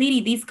that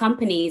clearly these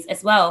companies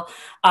as well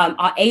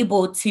are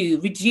able to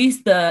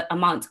reduce the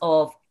amount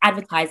of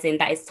advertising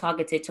that is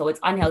targeted towards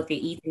unhealthy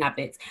eating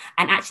habits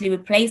and actually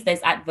replace those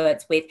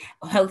adverts with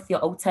healthier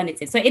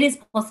alternatives. So it is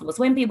possible. So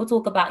when people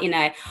talk about,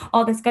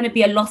 there's going to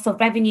be a loss of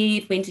revenue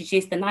if we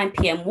introduce the 9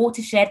 p.m.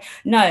 watershed.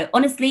 No,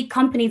 honestly,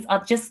 companies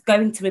are just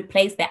going to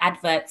replace their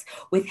adverts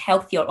with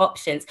healthier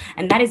options.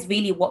 And that is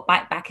really what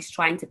Bite Back is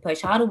trying to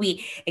push. How do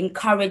we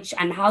encourage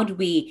and how do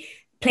we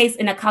place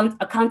an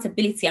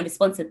accountability and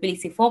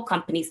responsibility for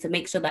companies to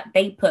make sure that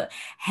they put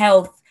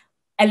health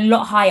a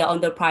lot higher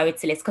on the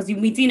priority list? Because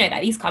we do know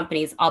that these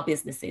companies are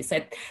businesses,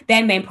 so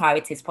their main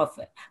priority is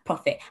profit.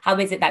 How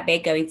is it that they're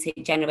going to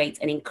generate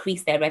and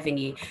increase their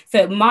revenue?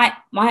 So my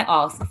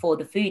ask for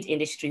the food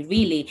industry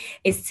really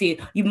is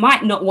you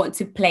might not want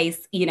to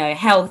place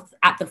health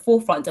at the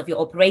forefront of your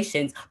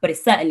operations, but it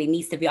certainly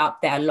needs to be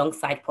up there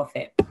alongside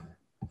profit.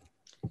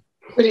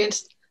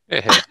 Brilliant.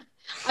 Yeah.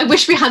 I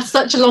wish we had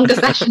such a longer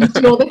session to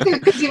do all this,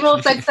 because you've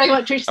all said so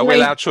much. Are we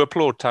allowed to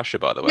applaud Tasha,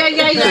 by the way?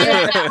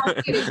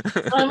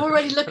 Yeah. I'm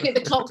already looking at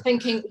the clock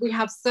thinking we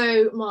have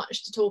so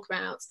much to talk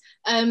about.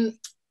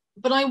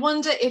 But I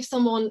wonder if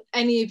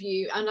any of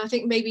you, and I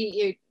think maybe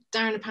you,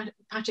 Darren and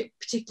Patrick,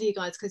 particularly you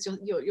guys, because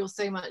you're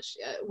so much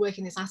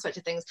working this aspect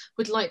of things,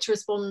 would like to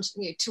respond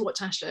to what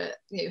Tasha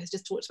has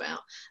just talked about.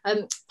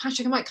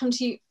 Patrick, I might come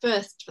to you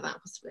first for that,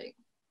 possibly.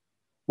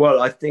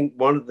 Well, I think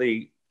one of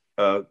the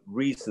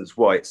reasons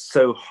why it's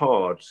so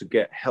hard to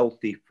get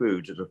healthy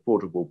food at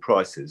affordable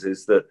prices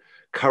is that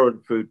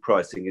current food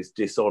pricing is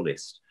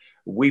dishonest.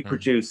 We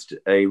produced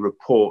a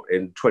report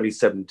in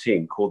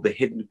 2017 called The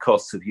Hidden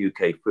Costs of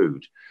UK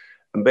Food.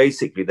 And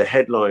basically the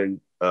headline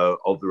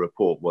of the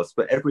report was,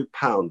 for every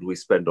pound we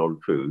spend on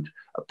food,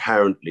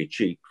 apparently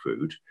cheap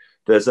food,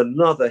 there's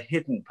another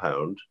hidden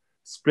pound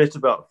split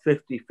about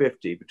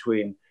 50-50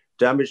 between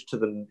damage to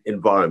the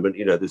environment,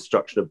 the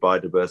destruction of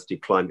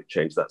biodiversity, climate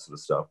change, that sort of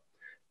stuff,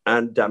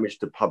 and damage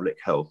to public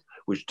health,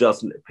 which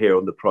doesn't appear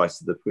on the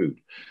price of the food.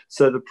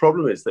 So the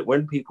problem is that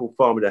when people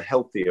farm in a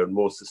healthier and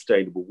more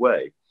sustainable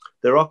way,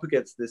 they're up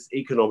against this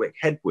economic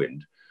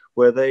headwind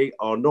where they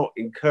are not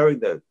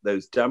incurring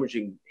those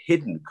damaging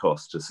hidden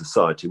costs to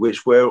society,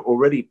 which we're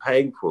already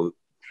paying for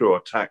through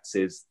our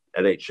taxes,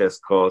 NHS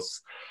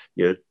costs,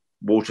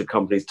 water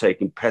companies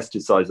taking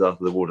pesticides out of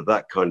the water,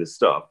 that kind of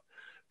stuff.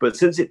 But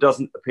since it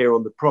doesn't appear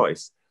on the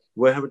price,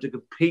 we're having to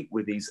compete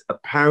with these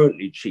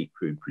apparently cheap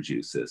food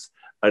producers,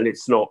 and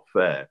it's not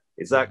fair.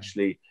 It's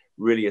actually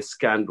really a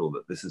scandal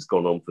that this has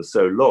gone on for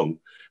so long.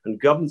 And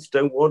governments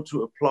don't want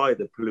to apply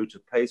the polluter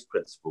pays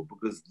principle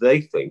because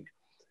they think,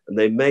 and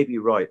they may be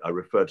right, I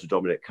refer to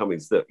Dominic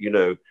Cummings, that,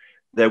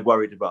 they're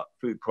worried about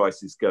food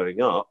prices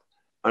going up.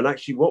 And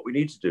actually what we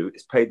need to do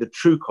is pay the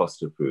true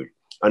cost of food.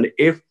 And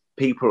if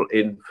people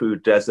in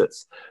food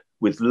deserts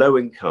with low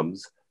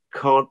incomes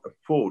can't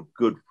afford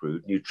good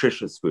food,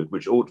 nutritious food,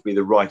 which ought to be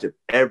the right of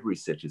every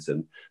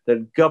citizen,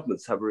 then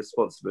governments have a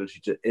responsibility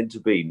to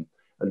intervene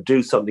and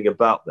do something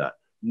about that,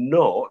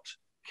 not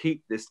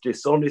keep this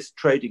dishonest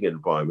trading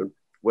environment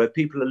where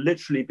people are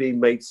literally being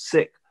made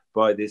sick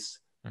by this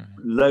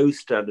low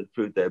standard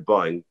food they're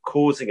buying,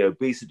 causing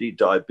obesity,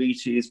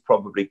 diabetes,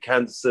 probably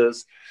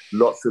cancers,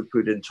 lots of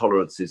food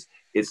intolerances.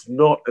 It's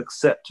not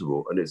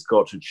acceptable and it's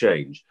got to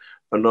change.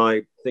 And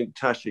I think,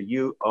 Tasha,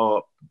 you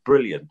are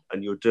brilliant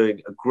and you're doing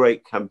a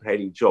great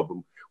campaigning job.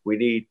 And we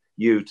need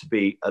you to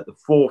be at the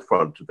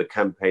forefront of the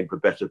campaign for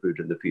better food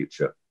in the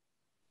future.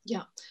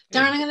 Yeah.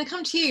 Darren, I'm going to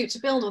come to you to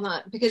build on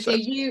that because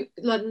you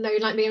like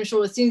me, I'm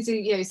sure as soon as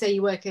you say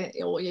you work at,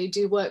 or you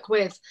do work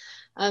with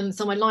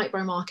somewhere like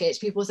Borough Market,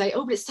 people say,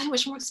 oh, but it's so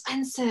much more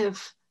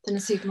expensive than a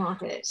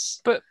supermarket.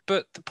 But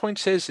the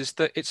point is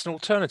that it's an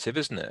alternative,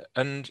 isn't it?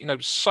 And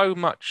so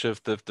much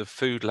of the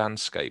food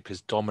landscape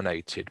is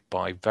dominated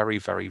by very,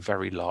 very,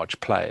 very large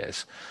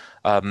players.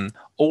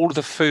 All of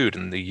the food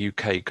in the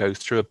UK goes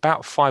through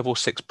about 5 or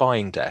 6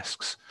 buying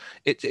desks.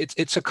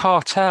 It's a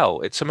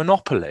cartel, it's a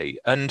monopoly,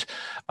 and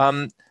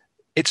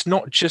it's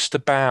not just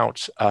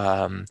about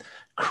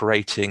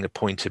creating a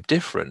point of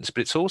difference,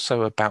 but it's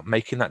also about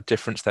making that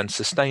difference then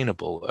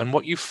sustainable. And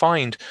what you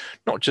find,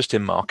 not just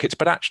in markets,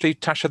 but actually,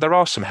 Tasha, there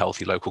are some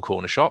healthy local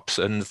corner shops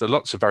and there are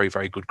lots of very,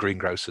 very good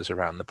greengrocers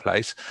around the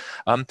place,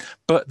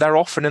 but they're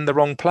often in the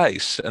wrong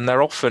place and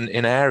they're often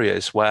in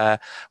areas where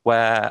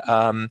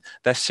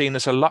they're seen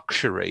as a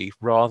luxury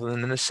rather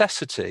than a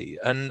necessity.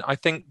 And I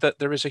think that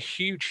there is a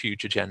huge,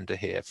 huge agenda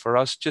here for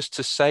us just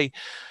to say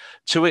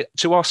to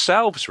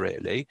ourselves,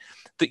 really,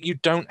 that you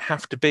don't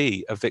have to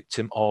be a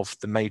victim of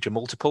the major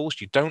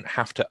multiples. You don't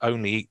have to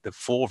only eat the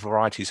 4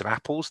 varieties of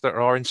apples that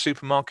are in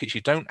supermarkets.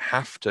 You don't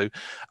have to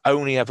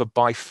only ever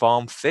buy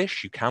farm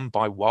fish. You can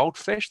buy wild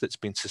fish that's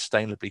been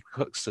sustainably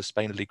cooked,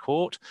 sustainably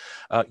caught.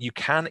 You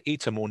can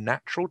eat a more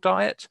natural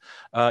diet.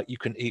 You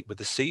can eat with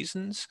the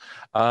seasons.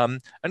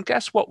 And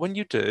guess what? When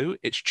you do,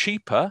 it's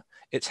cheaper,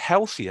 it's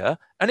healthier,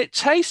 and it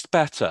tastes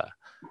better.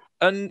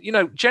 And,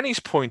 Jenny's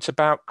point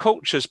about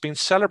cultures being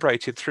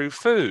celebrated through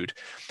food,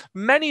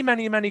 many,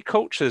 many, many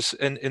cultures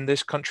in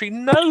this country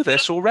know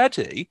this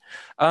already.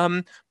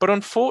 But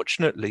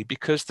unfortunately,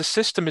 because the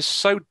system is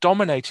so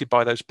dominated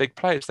by those big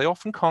players, they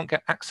often can't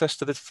get access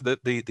to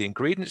the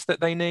ingredients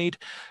that they need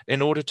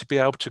in order to be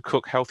able to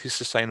cook healthy,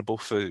 sustainable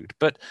food.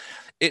 But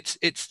it's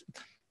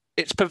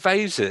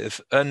pervasive.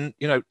 And,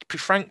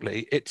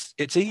 frankly,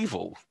 it's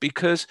evil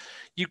because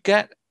you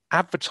get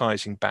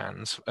advertising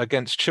bans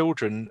against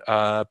children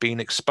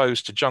being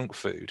exposed to junk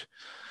food.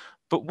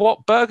 But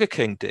what Burger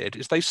King did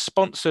is they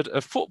sponsored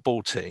a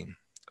football team.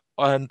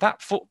 And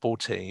that football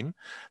team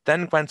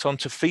then went on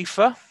to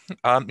FIFA, the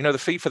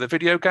FIFA, the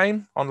video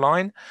game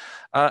online.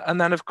 And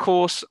then, of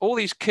course, all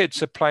these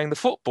kids are playing the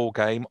football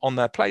game on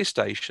their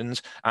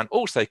PlayStations, and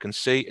all they can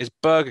see is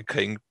Burger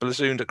King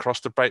blazoned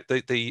across the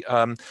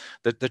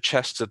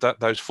chests of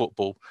those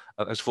football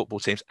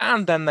teams.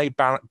 And then they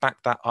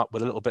back that up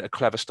with a little bit of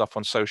clever stuff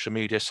on social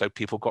media, so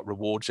people got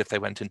rewards if they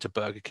went into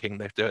Burger King.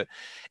 They do it.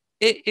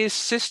 It is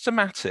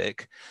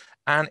systematic,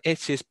 and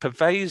it is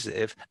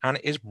pervasive, and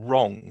it is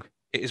wrong.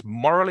 It is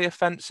morally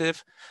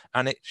offensive,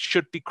 and it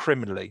should be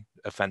criminally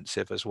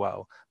offensive as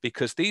well,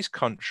 because these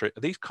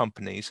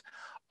companies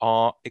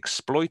are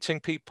exploiting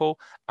people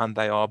and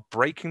they are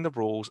breaking the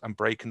rules and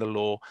breaking the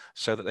law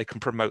so that they can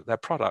promote their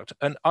product.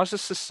 And as a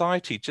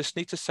society, just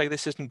need to say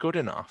this isn't good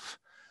enough.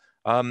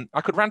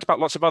 I could rant about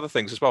lots of other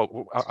things as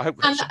well. I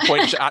hope at some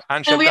point,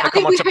 Angela, we're going to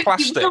come on to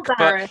plastic,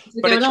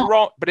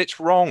 but it's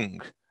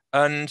wrong.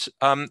 And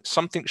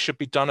something should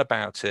be done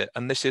about it.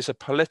 And this is a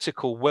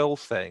political will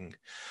thing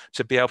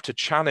to be able to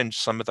challenge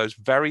some of those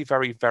very,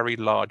 very, very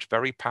large,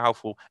 very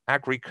powerful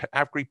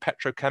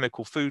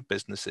agri-petrochemical food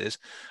businesses.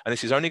 And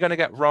this is only going to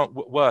get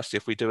worse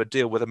if we do a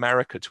deal with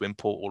America to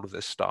import all of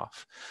this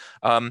stuff.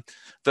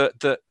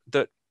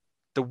 The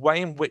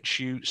way in which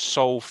you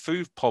solve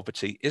food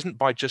poverty isn't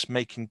by just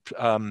making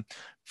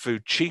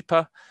food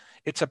cheaper.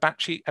 It's about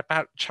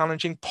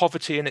challenging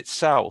poverty in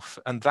itself,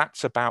 and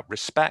that's about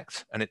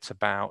respect, and it's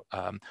about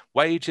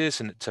wages,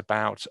 and it's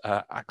about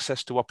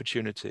access to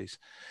opportunities.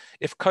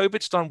 If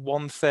COVID's done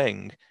one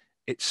thing,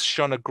 it's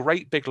shone a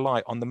great big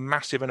light on the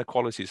massive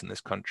inequalities in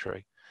this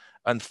country.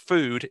 And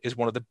food is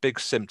one of the big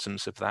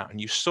symptoms of that. And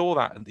you saw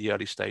that in the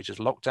early stages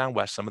of lockdown,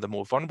 where some of the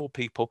more vulnerable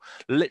people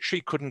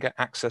literally couldn't get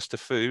access to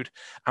food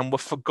and were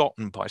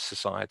forgotten by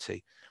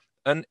society.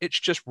 And it's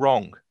just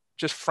wrong,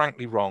 just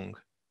frankly wrong.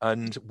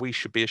 And we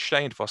should be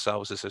ashamed of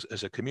ourselves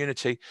as a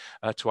community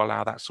to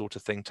allow that sort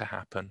of thing to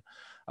happen.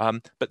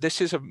 But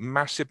this is a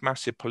massive,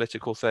 massive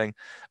political thing.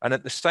 And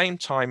at the same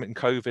time in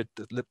COVID,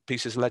 the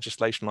pieces of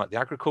legislation like the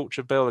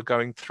agriculture bill are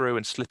going through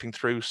and slipping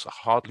through,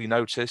 hardly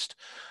noticed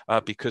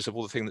because of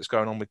all the things that's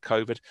going on with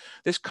COVID.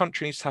 This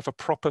country needs to have a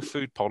proper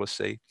food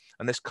policy,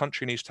 and this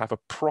country needs to have a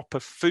proper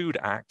food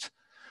act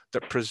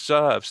that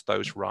preserves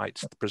those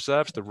rights,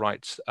 preserves the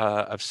rights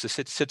of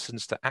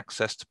citizens to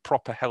access to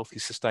proper, healthy,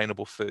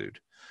 sustainable food.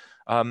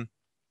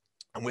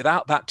 And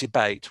without that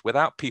debate,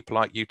 without people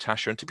like you,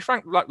 Tasha, and to be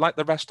frank, like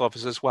the rest of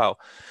us as well,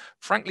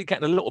 frankly,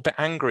 getting a little bit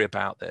angry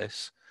about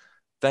this,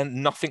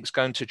 then nothing's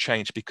going to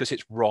change because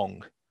it's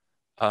wrong.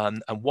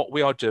 And what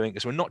we are doing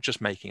is we're not just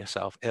making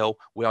ourselves ill,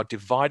 we are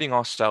dividing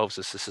ourselves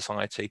as a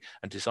society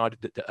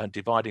and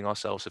dividing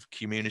ourselves as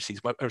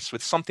communities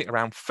with something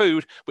around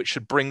food, which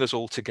should bring us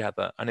all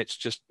together. And it's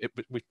just,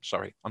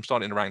 sorry, I'm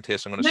starting to rant here,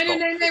 so I'm going to stop.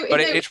 No,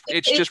 but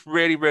it's just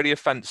really, really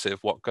offensive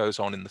what goes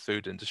on in the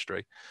food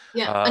industry.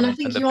 Yeah, and I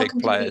think the big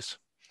players.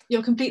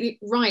 You're completely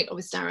right,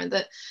 obviously, Darren,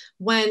 that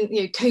when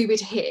COVID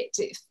hit,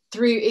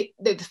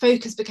 the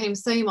focus became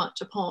so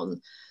much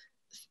upon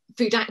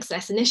food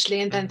access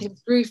initially, and then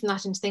things grew from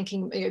that into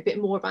thinking a bit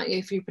more about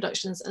food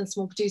productions and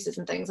small producers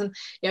and things. And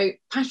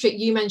Patrick,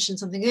 you mentioned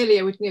something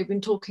earlier. We've been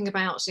talking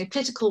about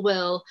political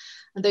will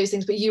and those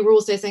things, but you were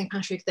also saying,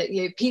 Patrick, that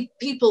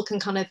people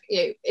can kind of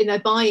in their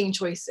buying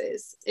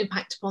choices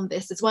impact upon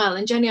this as well.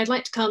 And Jenny, I'd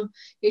like to come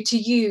to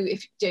you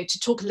if to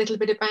talk a little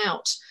bit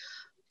about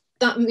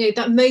that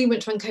that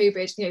moment when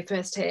COVID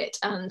first hit,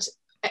 and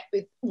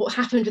what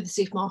happened with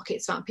the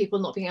supermarkets about people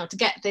not being able to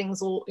get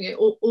things, or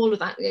all of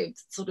that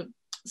sort of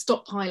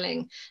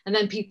stockpiling, and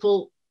then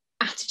people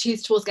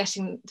attitudes towards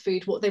getting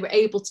food, what they were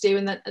able to do,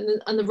 and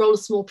the role of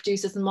small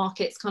producers and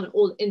markets kind of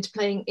all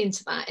interplaying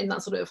into that in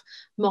that sort of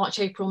March,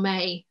 April,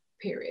 May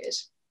period.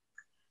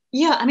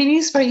 Yeah, I mean, it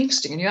is very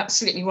interesting, and you're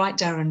absolutely right,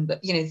 Darren,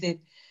 that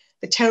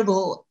the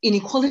terrible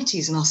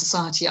inequalities in our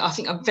society, I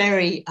think, are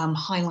very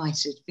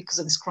highlighted because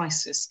of this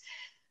crisis.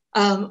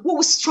 What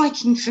was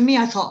striking for me,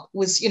 I thought,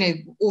 was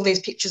all those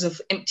pictures of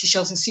empty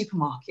shelves in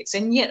supermarkets,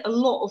 and yet a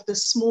lot of the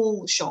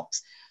small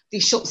shops,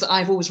 these shops that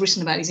I've always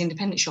written about, these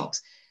independent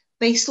shops,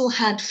 they still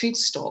had food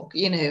stock.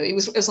 It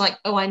was like,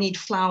 oh, I need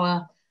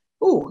flour.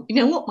 Oh, you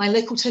know what? My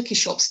local Turkish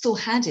shop still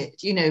had it,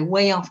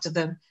 way after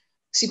the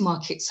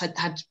supermarkets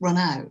had run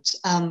out.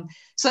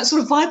 So that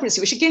sort of vibrancy,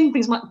 which again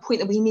brings my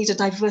point that we need a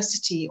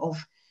diversity of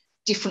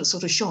different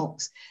sort of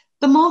shops.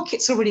 The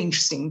markets are really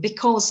interesting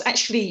because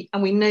actually,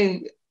 and we know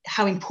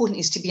how important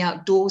it is to be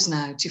outdoors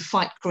now to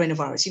fight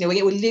coronavirus.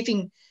 We're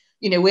living,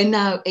 we're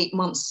now 8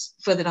 months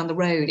further down the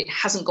road. It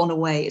hasn't gone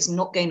away. It's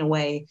not going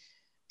away.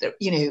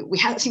 We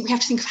have to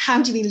think of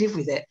how do we live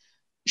with it.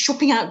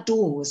 Shopping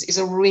outdoors is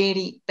a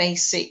really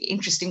basic,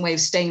 interesting way of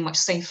staying much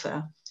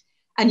safer.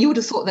 And you would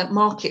have thought that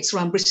markets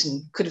around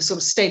Britain could have sort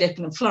of stayed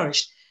open and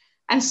flourished.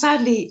 And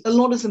sadly, a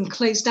lot of them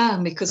closed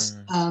down because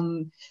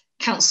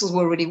councils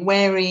were really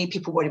wary,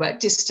 people worried about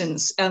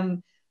distance.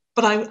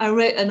 But I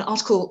wrote an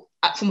article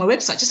from my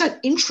website just out of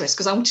interest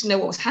because I wanted to know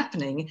what was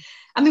happening.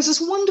 And there was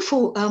this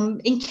wonderful,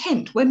 in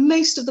Kent, where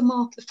most of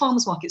the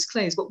farmers markets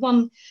closed, but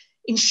one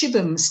in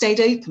Shibham stayed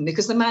open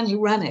because the man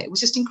who ran it was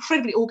just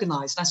incredibly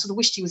organised. And I sort of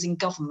wished he was in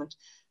government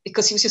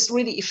because he was just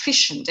really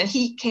efficient. And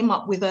he came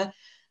up with a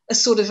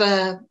sort of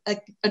a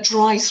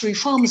drive-through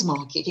farmers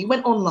market. He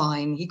went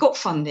online, he got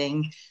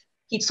funding.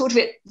 He'd thought of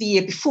it the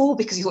year before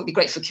because he thought it'd be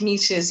great for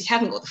commuters. He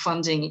hadn't got the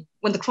funding.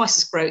 When the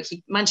crisis broke,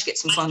 he managed to get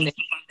some funding,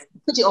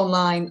 put it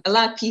online,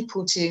 allowed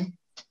people to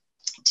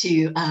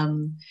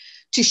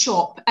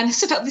shop, and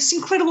set up this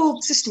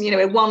incredible system,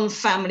 where one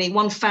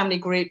family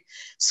group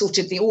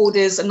sorted the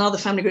orders, another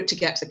family group to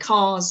get to the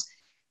cars,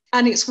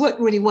 and it's worked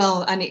really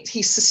well. And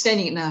he's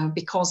sustaining it now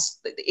because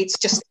it's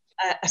just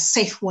a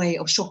safe way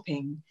of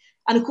shopping.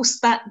 And of course,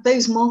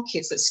 those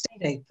markets that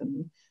stayed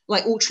open,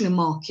 like Altrincham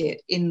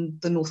Market in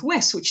the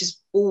northwest, which has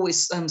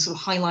always sort of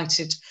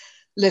highlighted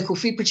local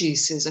food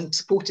producers and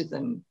supported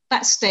them,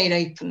 that stayed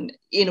open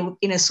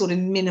in a sort of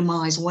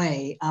minimised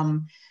way.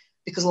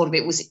 Because a lot of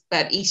it was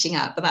about eating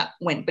out, but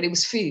it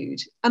was food.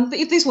 And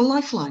these were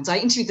lifelines. I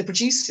interviewed the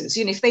producers.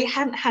 If they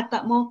hadn't had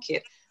that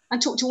market, I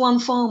talked to one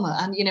farmer,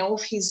 and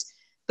of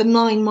the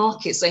 9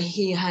 markets that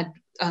he had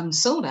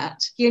sold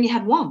at, he only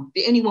had one.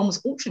 The only one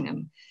was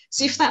Altrincham.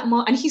 So if that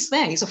and he's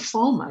there, he's a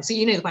farmer. So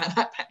about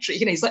that, Patrick.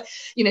 He's like,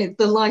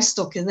 the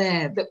livestock are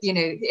there, but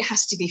it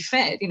has to be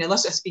fed.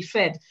 Livestock has to be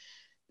fed.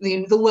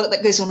 The work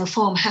that goes on a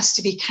farm has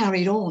to be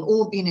carried on.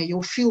 All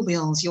your fuel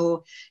bills,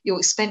 your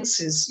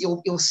expenses,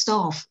 your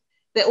staff.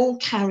 that all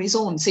carries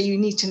on. So you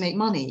need to make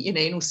money, you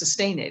know, and all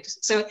sustain it.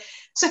 So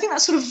I think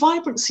that sort of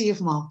vibrancy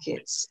of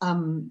markets,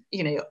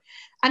 you know,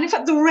 and in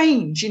fact the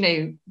range, you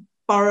know,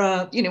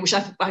 Borough, you know, which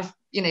I've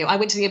you know, I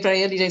went to the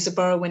very early days of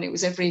Borough when it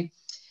was every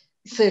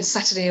third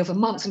Saturday of a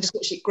month and just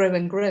watched it grow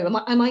and grow.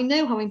 And I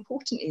know how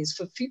important it is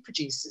for food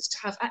producers to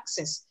have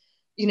access,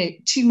 you know,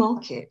 to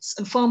markets.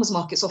 And farmers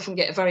markets often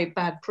get a very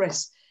bad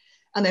press,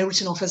 and they're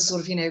written off as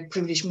sort of, you know,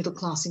 privileged middle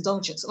class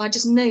indulgence. And I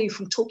just know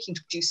from talking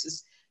to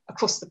producers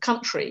across the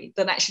country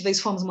that actually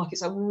those farmers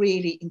markets are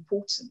really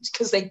important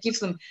because they give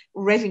them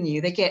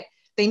revenue.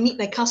 They meet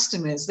their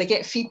customers, they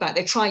get feedback,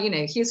 they try, you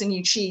know, here's a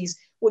new cheese,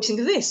 what do you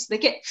think of this? They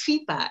get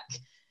feedback.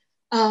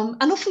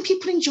 And often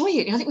people enjoy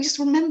it. I think we just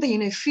remember, you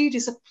know, food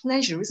is a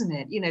pleasure, isn't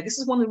it? You know, this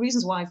is one of the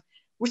reasons why I've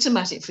written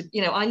about it for,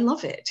 you know, I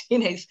love it. You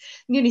know,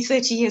 nearly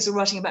 30 years of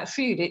writing about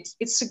food.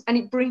 And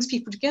it brings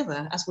people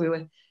together, as we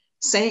were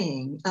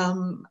saying.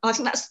 I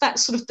think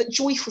that's sort of the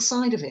joyful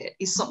side of it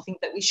is something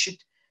that we should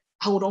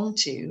hold on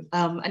to.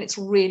 And it's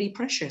really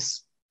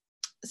precious.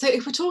 So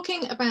if we're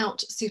talking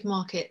about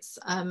supermarkets,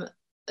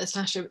 as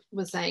Tasha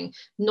was saying,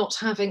 not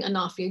having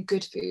enough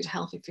good food,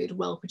 healthy food,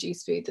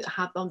 well-produced food that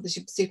have on the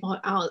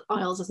supermarket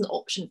aisles as an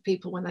option for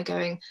people when they're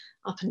going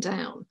up and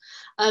down.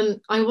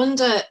 I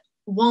wonder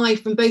why,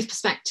 from both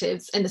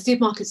perspectives, in the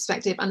supermarket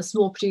perspective and the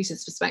small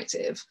producer's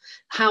perspective,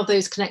 how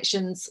those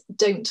connections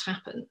don't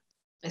happen,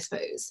 I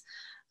suppose.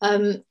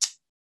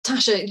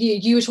 Tasha,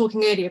 you were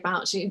talking earlier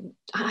about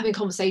having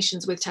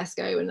conversations with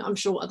Tesco and I'm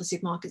sure other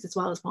supermarkets as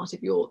well as part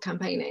of your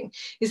campaigning.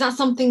 Is that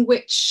something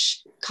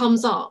which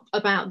comes up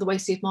about the way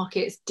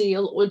supermarkets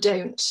deal or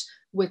don't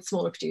with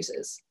smaller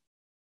producers?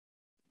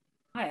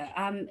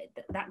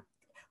 That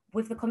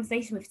with the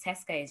conversation with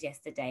Tesco's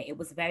yesterday, it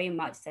was very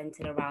much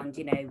centered around,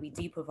 you know, we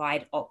do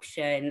provide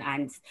option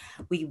and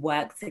we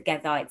work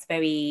together. It's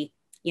very,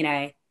 you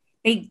know,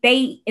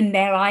 they in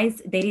their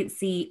eyes, they didn't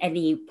see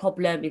any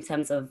problem in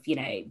terms of, you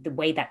know, the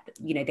way that,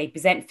 you know, they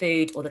present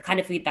food or the kind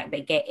of food that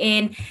they get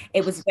in.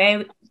 It was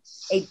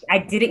I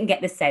didn't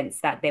get the sense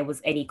that there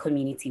was any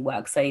community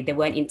work. So they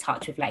weren't in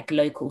touch with like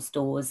local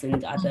stores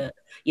and other,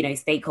 you know,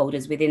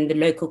 stakeholders within the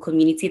local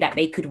community that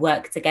they could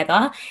work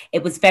together.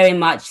 It was very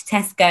much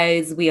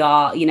Tesco's. We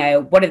are, you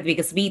know, one of the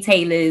biggest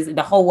retailers in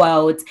the whole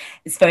world.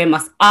 It's very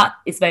much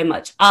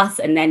us.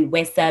 And then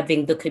we're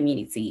serving the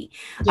community.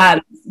 Yeah.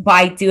 But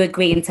I do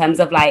agree in terms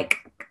of like,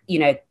 you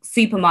know,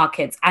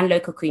 supermarkets and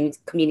local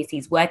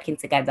communities working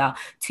together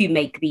to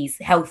make these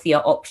healthier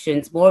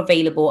options more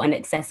available and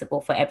accessible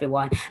for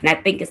everyone. And I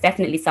think it's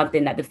definitely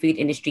something that the food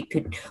industry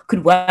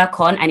could work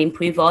on and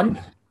improve on.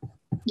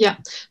 Yeah,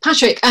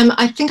 Patrick,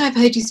 I think I've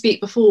heard you speak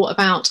before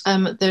about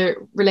the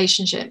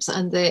relationships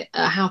and the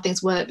how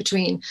things work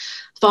between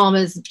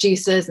farmers,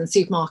 producers and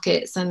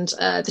supermarkets and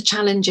the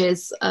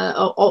challenges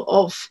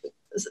of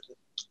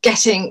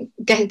getting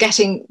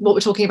what we're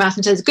talking about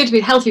in terms of good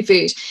food, healthy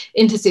food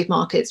into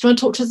supermarkets. Do you want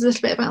to talk to us a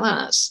little bit about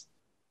that?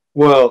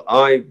 Well,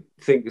 I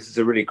think this is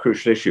a really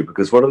crucial issue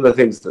because one of the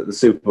things that the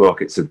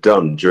supermarkets have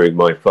done during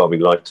my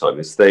farming lifetime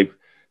is they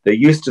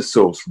used to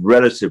source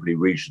relatively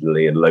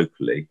regionally and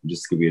locally.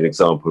 Just to give you an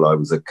example, I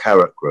was a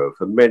carrot grower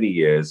for many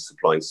years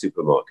supplying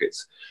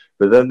supermarkets,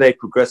 but then they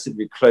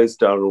progressively closed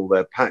down all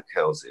their pack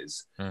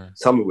houses,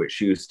 some of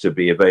which used to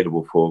be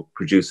available for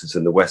producers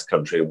in the West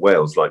Country and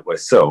Wales like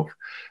myself,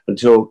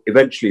 until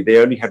eventually they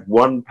only had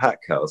one pack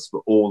house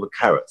for all the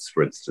carrots,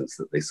 for instance,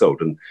 that they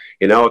sold. And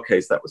in our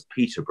case, that was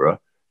Peterborough,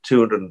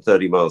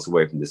 230 miles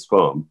away from this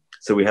farm.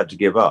 So we had to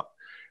give up.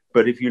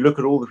 But if you look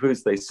at all the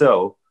foods they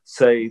sell,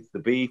 say the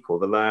beef or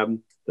the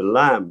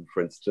lamb,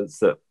 for instance,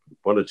 that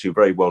one or two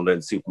very well-known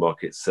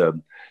supermarkets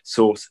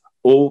source,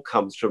 all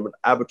comes from an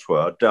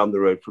abattoir down the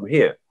road from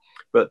here.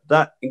 But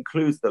that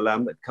includes the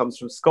lamb that comes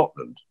from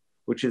Scotland,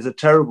 which is a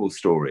terrible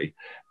story.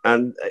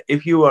 And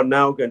if you are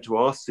now going to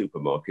ask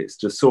supermarkets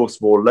to source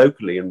more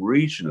locally and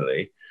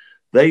regionally,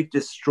 they've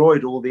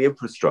destroyed all the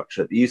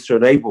infrastructure that used to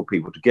enable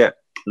people to get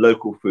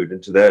local food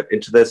into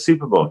their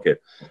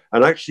supermarket.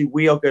 And actually,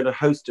 we are going to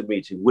host a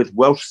meeting with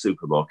Welsh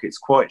supermarkets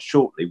quite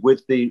shortly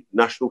with the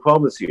National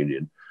Farmers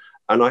Union.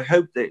 And I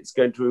hope that it's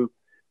going to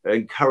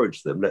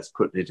encourage them, let's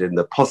put it in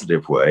the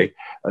positive way,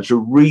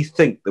 to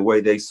rethink the way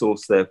they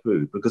source their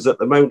food. Because at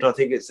the moment, I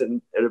think it's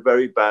in a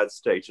very bad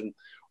state. And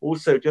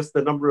also just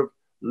the number of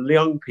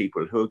young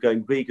people who are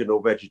going vegan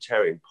or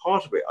vegetarian.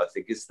 Part of it, I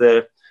think, is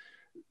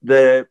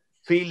their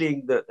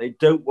feeling that they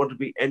don't want to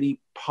be any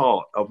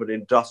part of an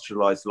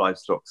industrialized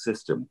livestock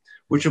system,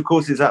 which of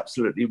course is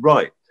absolutely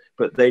right.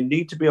 But they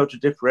need to be able to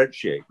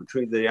differentiate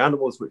between the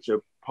animals which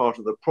are part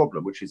of the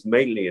problem, which is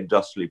mainly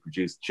industrially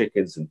produced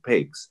chickens and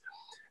pigs,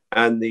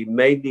 and the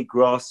mainly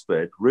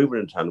grass-fed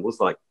ruminant animals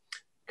like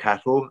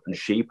cattle and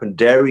sheep and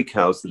dairy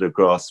cows that are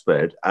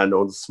grass-fed and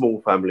on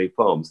small family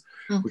farms,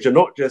 which are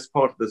not just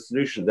part of the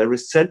solution, they're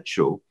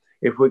essential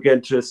if we're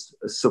going to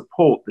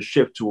support the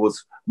shift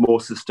towards more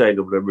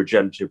sustainable and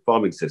regenerative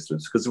farming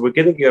systems. Because if we're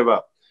going to give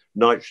up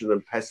nitrogen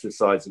and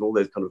pesticides and all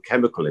those kind of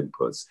chemical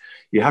inputs,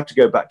 you have to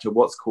go back to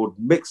what's called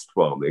mixed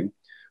farming,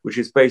 which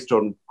is based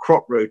on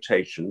crop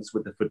rotations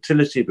with a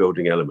fertility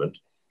building element,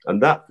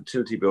 And that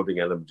fertility building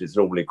element is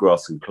normally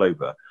grass and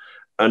clover.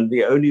 And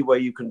the only way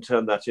you can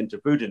turn that into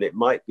food, and it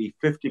might be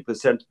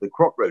 50% of the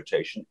crop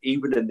rotation,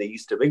 even in the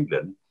east of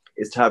England,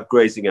 is to have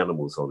grazing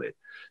animals on it.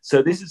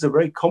 So this is a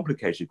very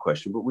complicated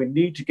question, but we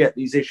need to get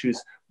these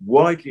issues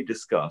widely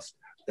discussed.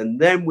 And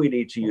then we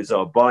need to use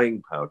our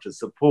buying power to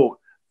support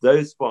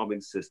those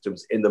farming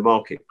systems in the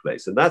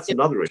marketplace. And that's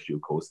another issue,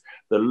 of course.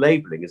 The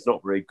labelling is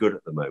not very good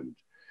at the moment.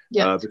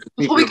 Yeah.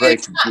 Before we go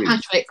to that,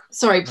 Patrick,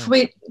 sorry, before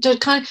we can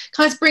I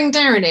just bring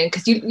Darren in,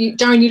 because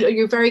Darren,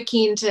 you're very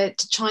keen to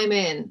chime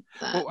in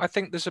there. Well, I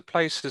think there's a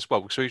place as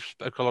well, because we've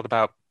spoken a lot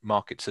about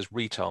markets as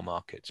retail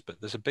markets, but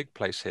there's a big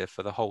place here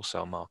for the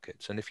wholesale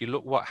markets. And if you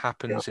look what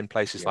happens in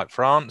places like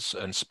France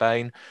and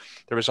Spain,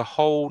 there is a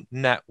whole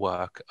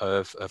network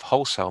of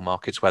wholesale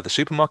markets where the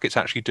supermarkets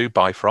actually do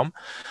buy from.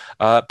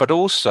 But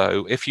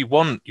also, if you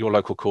want your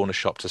local corner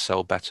shop to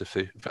sell better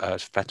food,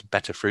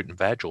 better fruit and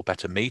veg, or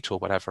better meat, or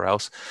whatever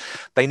else,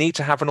 they need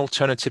to have an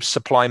alternative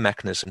supply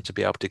mechanism to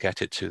be able to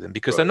get it to them,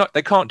 because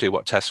they can't do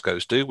what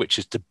Tesco's do, which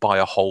is to buy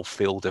a whole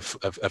field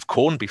of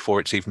corn before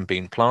it's even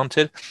been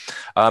planted.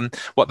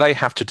 What they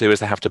have to do is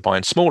they have to buy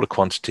in smaller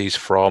quantities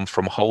from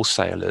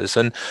wholesalers,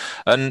 and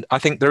I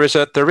think there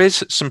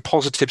is some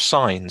positive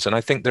signs, and I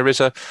think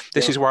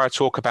this is where I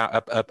talk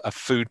about a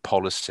food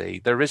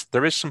policy. There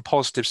is some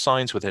positive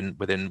signs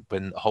within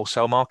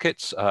wholesale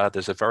markets.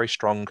 There's a very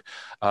strong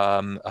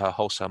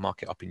wholesale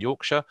market up in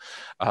Yorkshire,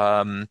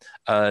 and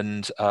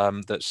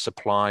that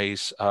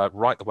supplies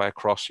right the way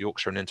across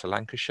Yorkshire and into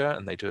Lancashire,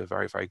 and they do a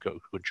very, very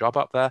good job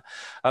up there.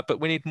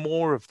 But we need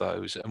more of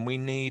those, and we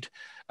need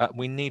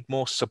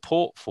more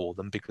support for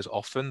them, because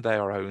often they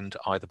are owned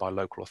either by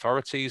local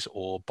authorities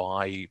or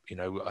by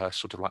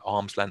sort of like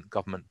arm's length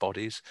government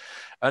bodies,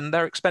 and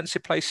they're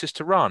expensive places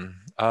to run.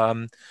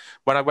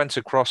 When I went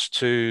across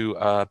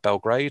to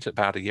Belgrade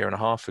about a year and a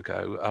half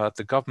ago,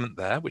 the government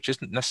there, which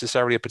isn't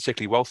necessarily a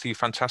particularly wealthy,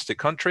 fantastic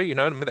country,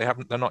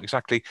 they're not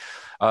exactly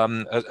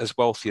as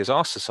wealthy as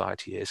our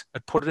society is,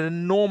 had put an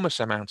enormous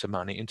amount of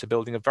money into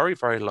building a very,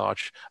 very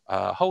large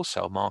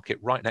wholesale market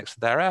right next to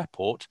their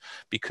airport,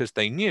 because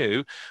they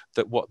knew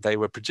that what they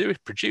were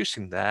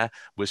producing there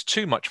was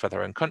too much for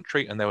their own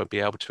country, and they would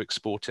be able to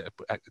export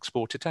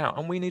it out.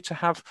 And we need to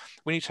have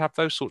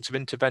those sorts of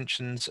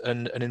interventions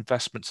and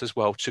investments as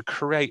well, to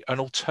create an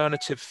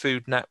alternative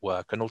food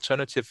network, an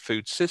alternative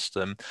food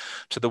system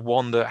to the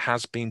one that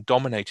has been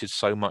dominated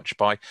so much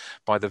by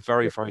the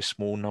very, very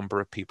small number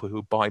of people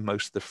who buy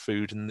most of the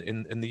food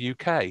in the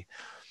UK.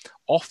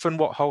 Often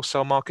what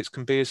wholesale markets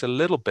can be is a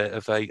little bit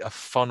of a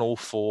funnel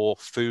for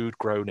food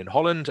grown in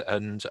Holland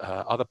and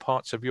other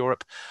parts of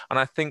Europe. And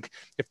I think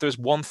if there's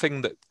one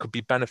thing that could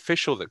be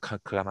beneficial that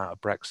could come out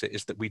of Brexit,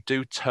 is that we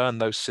do turn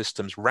those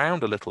systems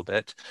round a little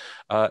bit,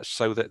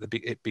 so that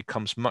it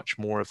becomes much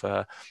more of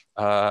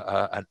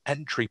an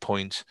entry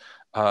point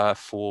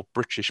for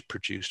British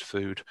produced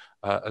food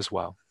as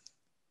well.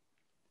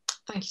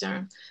 Thank you,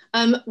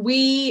 Darren.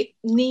 We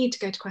need to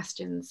go to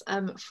questions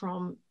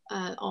from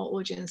our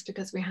audience,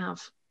 because we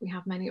have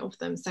many of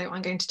them. So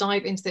I'm going to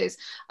dive into those.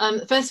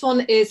 The first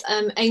one is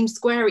aimed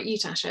square at you,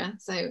 Tasha.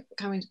 So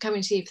coming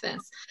to you for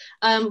this.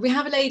 We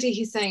have a lady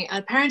who's saying,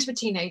 a parent of a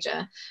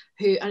teenager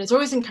and it's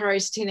always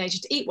encouraged a teenager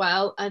to eat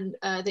well, and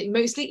they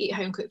mostly eat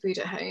home cooked food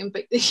at home,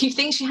 but you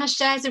think she has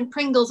shares in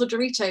Pringles or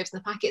Doritos in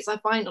the packets I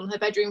find on her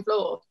bedroom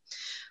floor.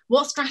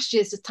 What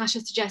strategies does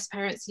Tasha suggest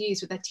parents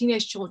use with their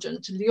teenage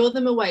children to lure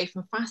them away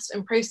from fast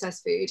and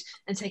processed food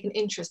and take an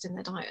interest in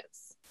their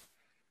diets?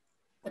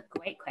 A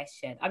great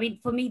question. I mean,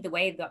 for me, the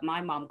way that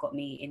my mom got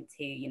me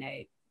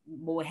into,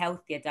 more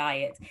healthier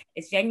diet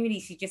is genuinely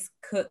she just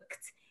cooked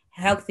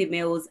healthy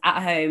meals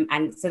at home.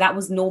 And so that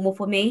was normal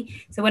for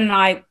me. So when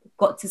I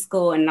got to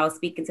school and I was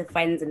speaking to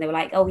friends and they were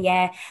like, oh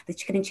yeah, the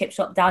chicken and chip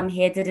shop down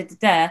here,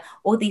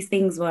 all these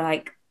things were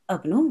like,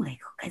 abnormal. Like,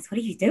 oh, guys, what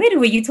are you doing?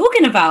 What are you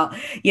talking about?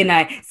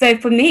 So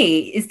for me,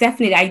 it's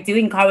definitely, I do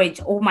encourage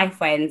all my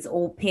friends,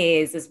 all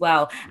peers as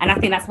well. And I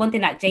think that's one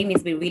thing that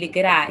Jamie's been really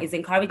good at, is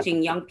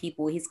encouraging young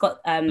people. He's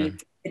got the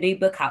new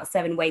book out,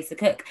 7 Ways to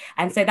Cook.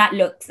 And so that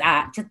looks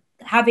at just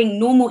having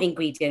normal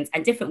ingredients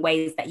and different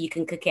ways that you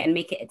can cook it and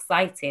make it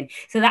exciting.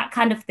 So that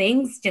kind of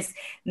things, just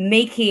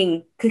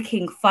making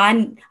cooking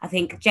fun. I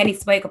think Jenny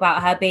spoke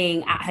about her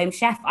being at-home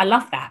chef. I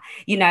love that.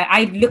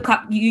 I look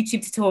up YouTube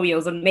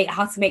tutorials and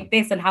how to make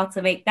this and how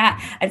to make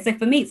that. And so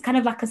for me, it's kind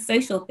of like a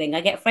social thing.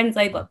 I get friends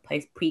over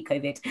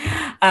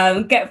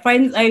pre-COVID, get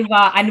friends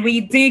over and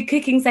we do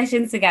cooking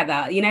sessions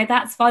together.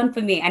 That's fun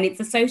for me. And it's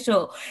a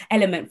social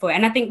element for it.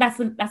 And I think that's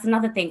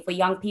another thing for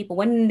young people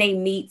when they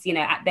meet,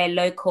 at their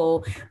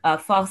local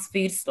fast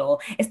food store.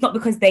 It's not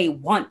because they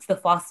want the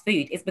fast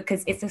food. It's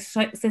because it's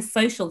a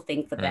social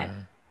thing for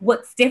them.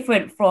 What's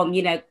different from,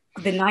 the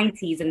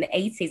 90s and the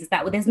 80s is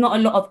that there's not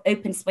a lot of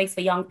open space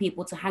for young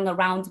people to hang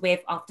around with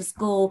after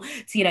school,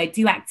 to,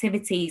 do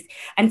activities.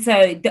 And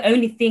so the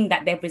only thing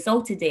that they've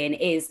resulted in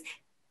is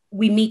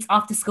we meet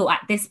after school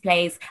at this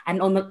place, and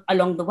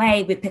along the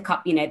way we pick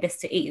up, this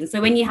to eat. And so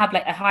when you have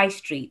like a high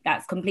street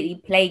that's completely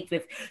plagued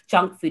with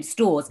junk food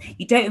stores,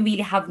 you don't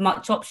really have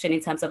much option in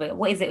terms of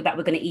what is it that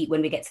we're going to eat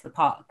when we get to the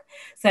park.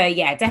 So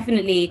yeah,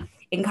 definitely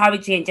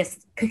encouraging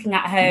just cooking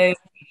at home,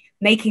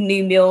 making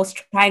new meals,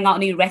 trying out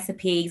new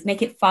recipes,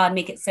 make it fun,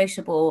 make it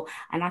sociable.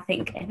 And I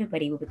think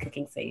everybody will be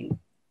cooking soon.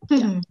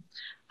 Yeah.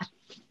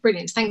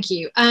 Brilliant, thank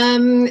you.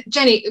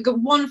 Jenny, I've got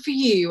one for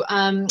you,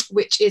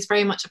 which is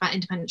very much about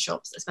independent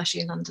shops,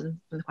 especially in London,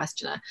 from the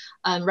questioner.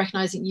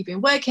 Recognising you've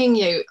been working,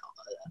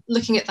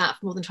 looking at that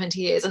for more than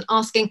 20 years, and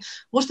asking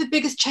what are the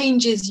biggest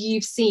changes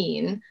you've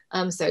seen,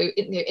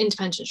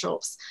 independent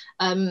shops,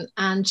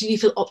 and do you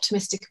feel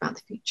optimistic about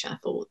the future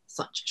for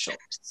such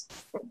shops?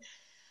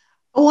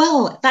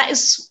 Well,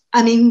 the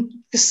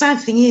sad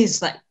thing is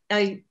that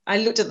I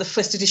looked at the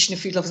first edition of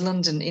Food Lovers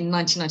London in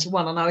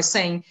 1991, and I was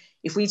saying,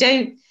 if we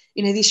don't,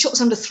 these shops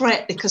are under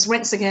threat because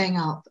rents are going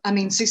up.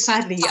 So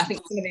sadly, I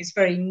think some of these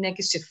very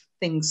negative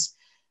things,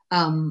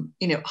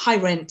 high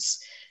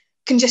rents,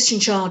 congestion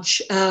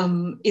charge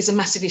is a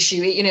massive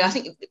issue. I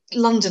think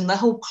London, the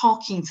whole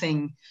parking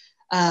thing,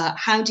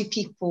 how do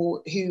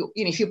people who,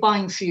 if you're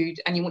buying food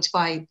and you want to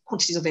buy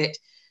quantities of it,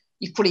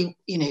 you probably,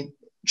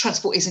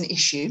 transport is an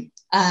issue.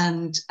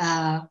 And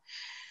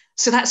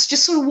so that's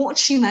just sort of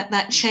watching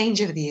that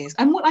change over the years.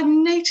 And what I've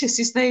noticed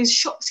is those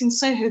shops in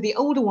Soho, the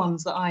older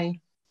ones that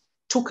I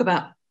talk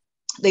about,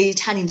 the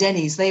Italian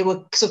delis, they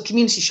were sort of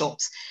community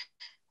shops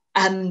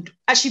and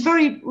actually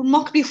very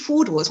remarkably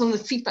affordable. It's one of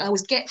the feedback I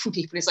always get from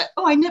people is like,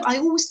 I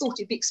always thought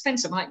it'd be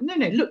expensive. I'm like, no,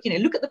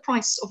 look at the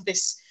price of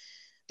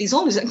these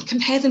olives and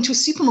compare them to a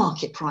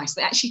supermarket price.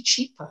 They're actually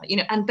cheaper,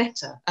 and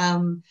better.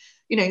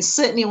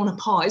 Certainly on a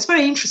par. It's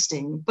very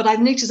interesting, but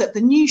I've noticed that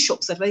the new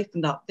shops that have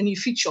opened up, the new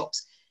food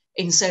shops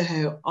in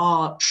Soho,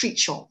 are treat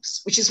shops,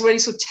 which is really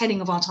sort of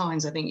telling of our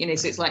times, I think.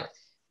 So it's like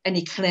an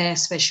eclair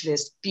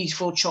specialist,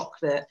 beautiful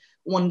chocolate,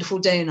 wonderful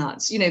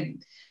donuts,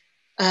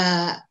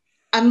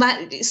 and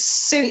that is,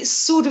 so it's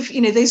sort of,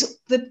 those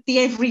the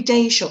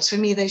everyday shops, for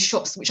me, those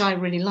shops which I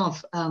really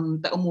love,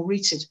 that are more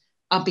rooted,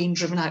 are being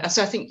driven out.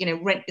 So I think,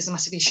 rent is a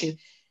massive issue.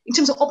 In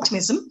terms of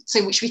optimism,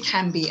 so which we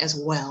can be as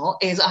well,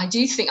 is I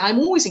do think I'm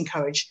always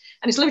encouraged,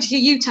 and it's lovely to hear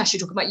you, Tasha,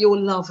 talk about your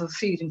love of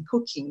food and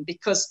cooking,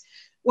 because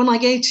when I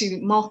go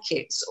to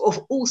markets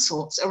of all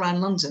sorts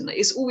around London,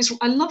 it's always,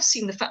 I love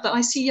seeing the fact that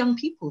I see young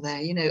people there,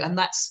 and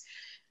that's,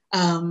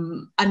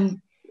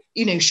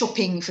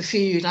 shopping for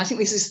food. I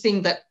think this is a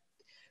thing that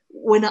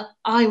when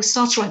I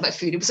started writing about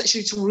food, it was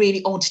actually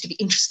really odd to be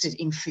interested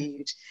in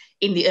food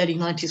in the early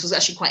 90s, was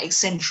actually quite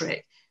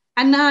eccentric.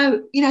 And now,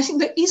 I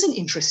think there is an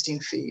interest in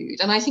food.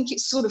 And I think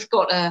it's sort of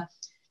got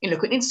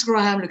look at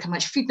Instagram, look how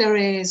much food there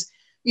is,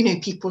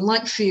 people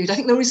like food. I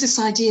think there is this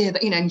idea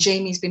that, and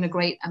Jamie's been a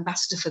great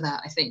ambassador for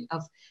that, I think,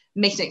 of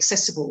making it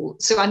accessible.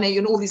 So I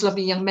know, all these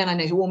lovely young men I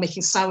know who are all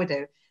making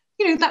sourdough,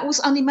 that was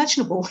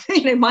unimaginable.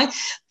 The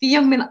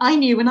young men I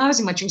knew when I was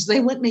in my dreams, they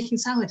weren't making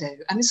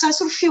sourdough. And so I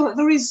sort of feel like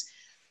there is,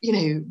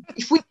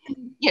 if we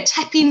can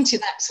tap into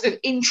that sort of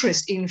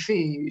interest in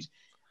food,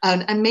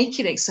 and make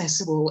it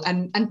accessible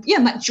and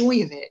that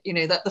joy of it,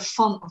 that the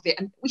fun of it,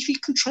 and if you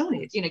control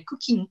it,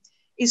 cooking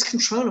is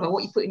control about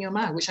what you put in your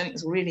mouth, which I think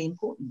is really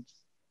important.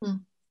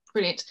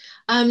 Brilliant.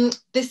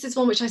 This is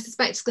one which I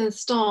suspect is going to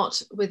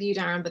start with you,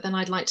 Darren, but then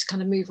I'd like to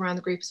kind of move around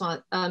the group as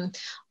well,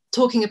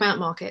 talking about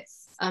markets.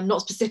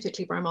 Not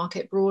specifically Borough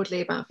Market,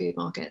 broadly about food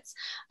markets,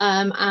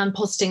 and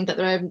positing that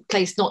they're a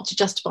place not to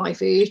just buy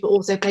food, but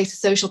also a place of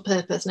social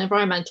purpose and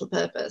environmental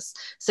purpose,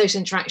 social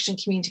interaction,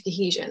 community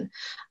cohesion.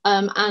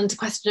 And the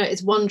questioner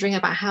is wondering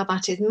about how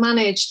that is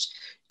managed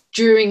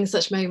during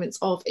such moments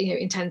of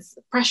intense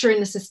pressure in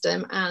the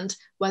system, and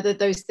whether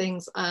those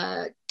things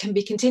can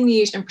be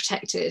continued and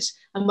protected,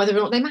 and whether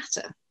or not they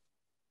matter.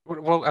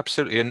 Well,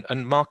 absolutely.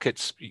 And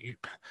markets,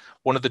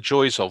 one of the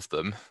joys of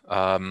them,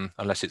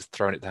 unless it's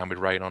throwing it down with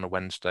rain on a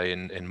Wednesday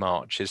in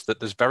March, is that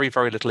there's very,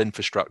 very little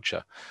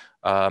infrastructure.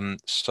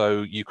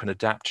 So you can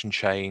adapt and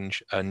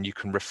change, and you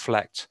can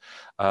reflect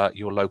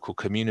your local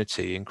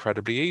community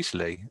incredibly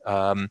easily.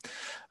 And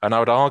I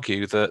would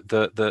argue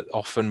that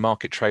often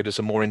market traders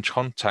are more in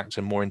contact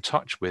and more in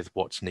touch with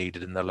what's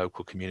needed in their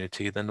local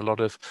community than a lot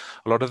of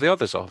the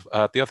others of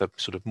the other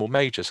sort of more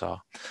majors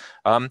are.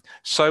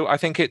 So I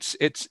think it's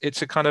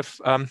a kind of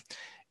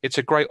it's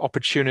a great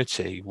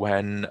opportunity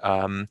when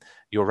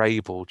you're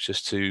able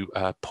just to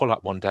pull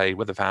up one day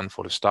with a van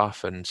full of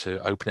stuff and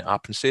to open it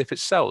up and see if it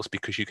sells,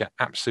 because you get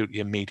absolutely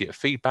immediate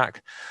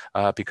feedback,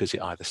 because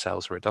it either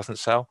sells or it doesn't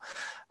sell.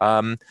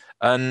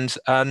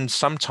 And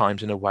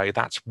sometimes in a way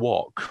that's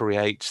what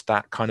creates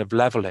that kind of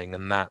leveling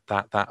and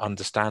that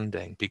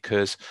understanding,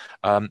 because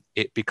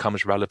it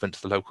becomes relevant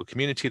to the local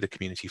community, the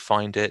community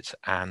find it,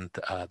 and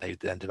they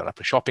then develop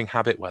a shopping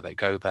habit where they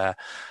go there,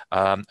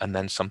 and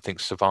then something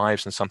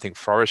survives and something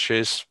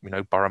flourishes.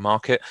 Borough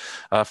Market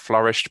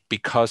flourished because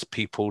because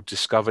people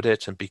discovered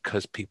it and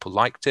because people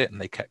liked it and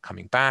they kept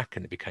coming back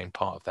and it became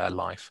part of their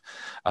life.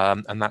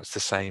 And that's the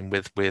same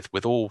with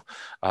all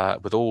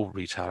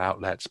retail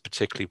outlets,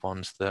 particularly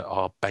ones that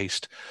are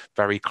based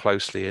very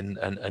closely and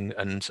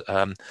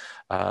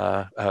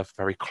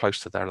very close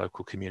to their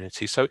local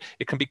community. So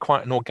it can be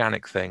quite an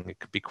organic thing. It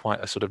could be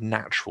quite a sort of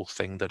natural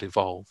thing that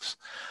evolves.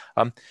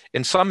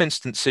 In some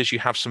instances, you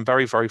have some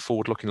very, very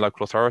forward-looking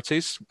local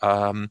authorities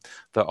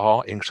that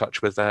are in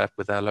touch with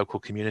their local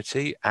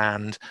community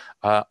and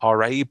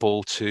are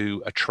able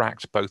to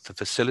attract both the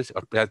facility,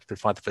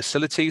 provide the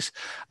facilities,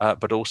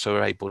 but also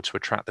are able to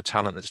attract the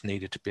talent that's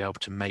needed to be able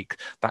to make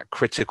that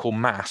critical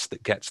mass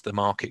that gets the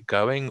market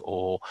going,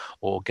 or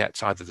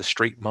gets either the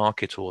street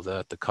market or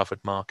the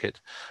covered market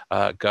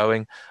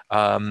going.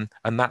 And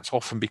that's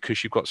often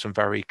because you've got some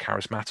very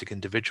charismatic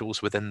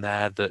individuals within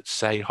there that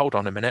say, hold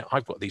on a minute,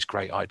 I've got these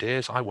great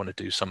ideas, I want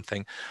to do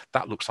something,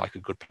 that looks like a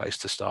good place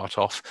to start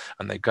off,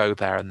 and they go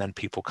there and then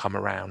people come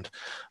around.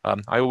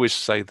 I always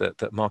say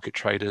that market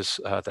traders,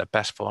 their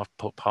best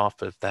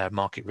part of their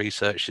market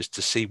research is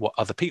to see what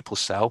other people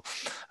sell,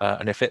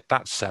 and if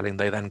that's selling,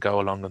 they then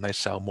go along and they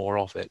sell more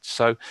of it.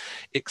 So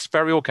it's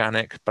very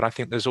organic, but I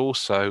think there's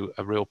also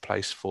a real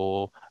place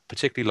for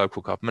particularly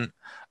local government,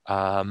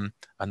 and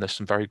there's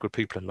some very good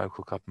people in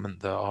local government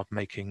that are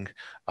making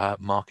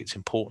markets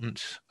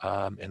important.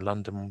 In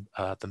London,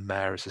 the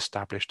mayor has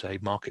established a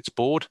markets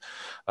board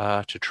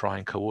to try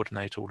and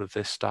coordinate all of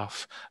this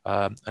stuff,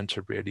 and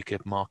to really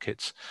give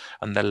markets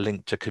and their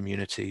link to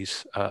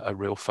communities a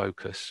real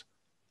focus.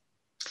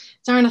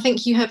 Darren, I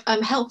think you have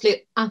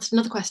helpfully answered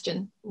another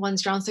question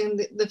once you're answering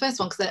the first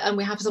one, because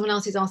we have someone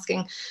else who's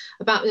asking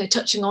about,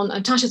 touching on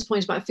Tasha's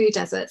point about food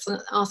deserts, and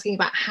asking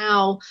about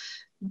how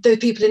the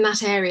people in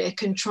that area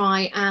can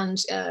try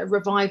and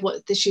revive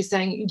what she's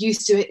saying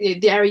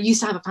the area used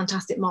to have a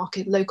fantastic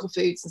market, local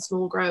foods and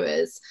small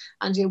growers,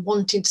 and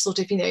wanting to sort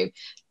of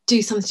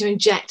do something to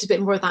inject a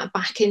bit more of that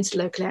back into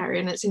the local area.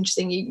 And it's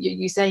interesting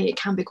you say it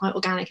can be quite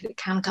organic, and it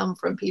can come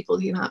from people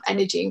who have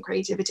energy and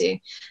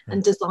creativity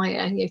and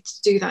desire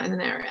to do that in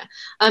an area.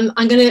 I'm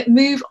going to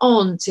move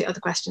on to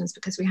other questions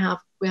because we have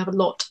a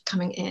lot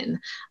coming in.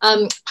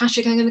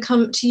 Patrick, I'm going to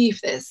come to you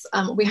for this.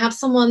 We have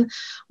someone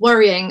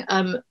worrying,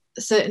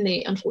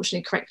 certainly,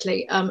 unfortunately,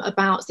 correctly,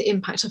 about the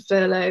impact of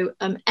furlough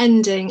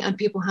ending and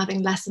people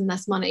having less and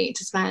less money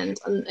to spend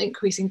and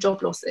increasing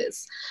job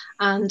losses.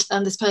 And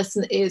this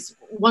person is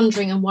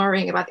wondering and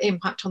worrying about the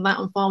impact on that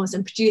on farmers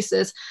and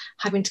producers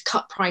having to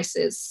cut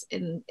prices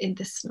in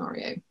this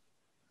scenario.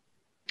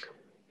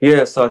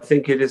 Yes, I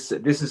think this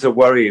is a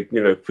worry.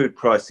 Food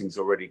pricing's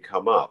already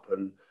come up,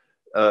 and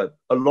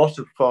a lot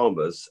of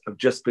farmers have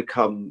just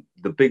become,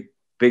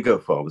 bigger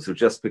farmers have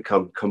just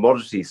become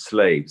commodity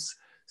slaves,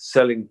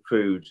 selling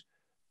food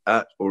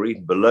at or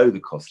even below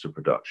the cost of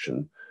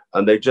production,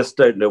 and they just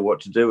don't know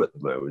what to do at the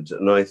moment.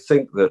 And I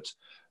think that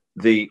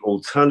the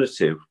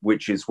alternative,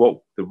 which is what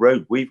the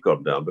road we've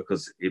gone down,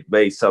 because it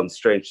may sound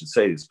strange to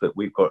say this, but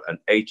we've got an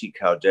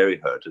 80-cow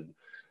dairy herd, and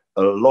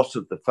a lot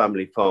of the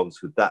family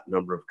farms with that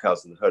number of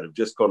cows in the herd have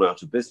just gone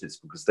out of business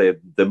because the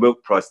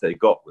milk price they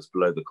got was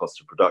below the cost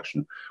of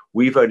production.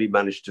 We've only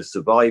managed to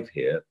survive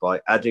here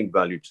by adding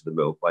value to the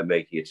milk, by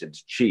making it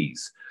into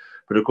cheese.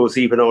 But of course,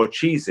 even our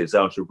cheese is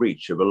out of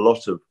reach of a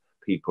lot of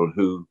people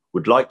who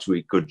would like to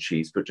eat good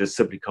cheese, but just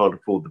simply can't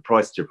afford the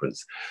price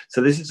difference. So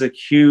this is a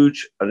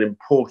huge and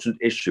important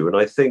issue. And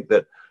I think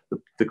that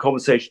the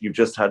conversation you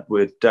just had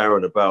with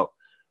Darren about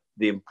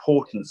the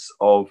importance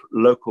of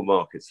local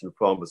markets and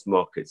farmers'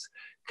 markets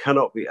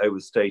cannot be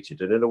overstated.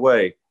 And in a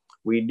way,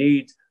 we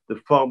need the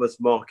farmers'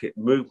 market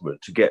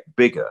movement to get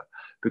bigger,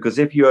 because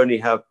if you only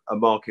have a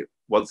market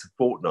once a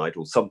fortnight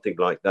or something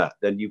like that,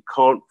 then you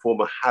can't form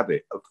a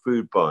habit of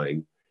food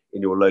buying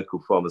in your local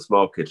farmers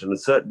market. And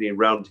certainly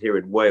around here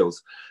in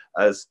Wales,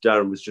 as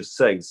Darren was just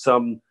saying,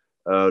 some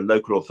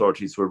local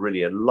authorities were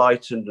really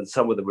enlightened, and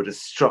some of them were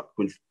just struck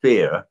with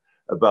fear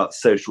about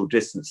social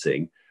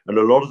distancing. And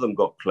a lot of them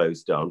got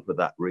closed down for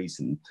that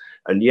reason.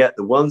 And yet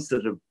the ones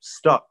that have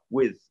stuck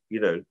with,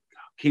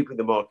 keeping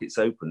the markets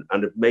open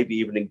and have maybe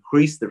even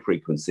increased the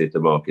frequency of the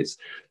markets,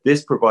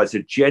 this provides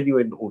a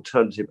genuine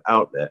alternative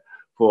outlet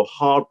for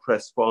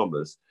hard-pressed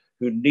farmers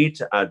who need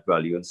to add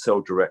value and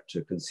sell direct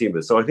to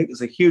consumers. So I think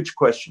there's a huge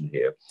question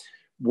here.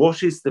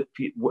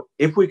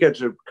 If we're going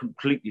to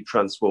completely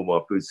transform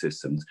our food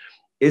systems,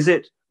 is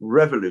it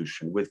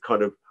revolution with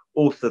kind of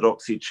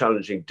orthodoxy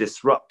challenging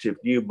disruptive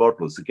new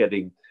models of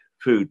getting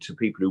food to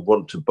people who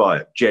want to buy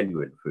it,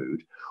 genuine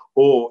food?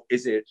 Or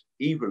is it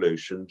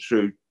evolution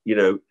through,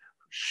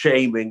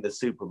 shaming the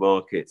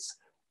supermarkets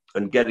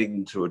and getting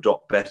them to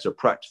adopt better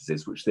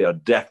practices, which they are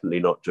definitely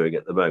not doing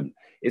at the moment?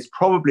 It's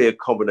probably a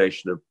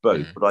combination of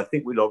both, but I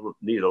think we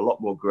need a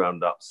lot more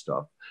ground up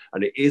stuff.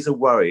 And it is a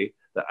worry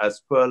that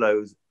as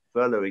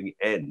furloughing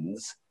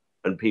ends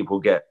and people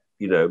get,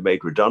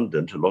 made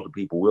redundant, a lot of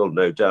people will,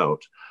 no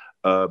doubt,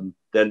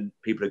 then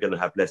people are going to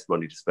have less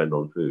money to spend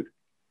on food.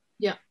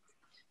 Yeah.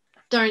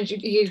 Darren,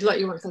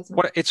 you want to say something?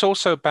 Well, it's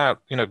also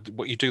about,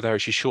 what you do there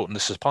is you shorten the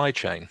supply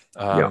chain.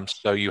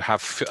 So you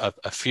have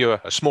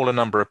a smaller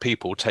number of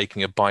people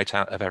taking a bite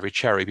out of every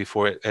cherry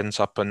before it ends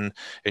up in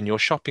your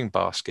shopping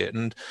basket.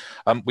 And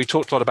we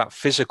talked a lot about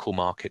physical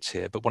markets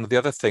here, but one of the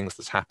other things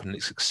that's happened,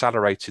 it's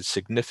accelerated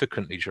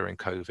significantly during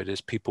COVID,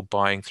 is people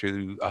buying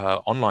through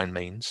online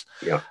means.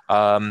 Yeah.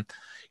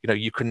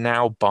 You can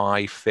now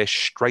buy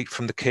fish straight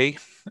from the quay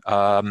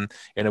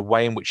in a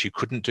way in which you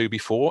couldn't do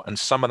before. And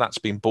some of that's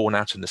been born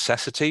out of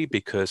necessity,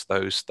 because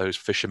those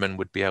fishermen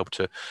would be able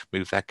to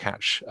move their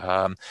catch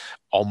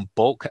on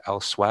bulk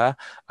elsewhere,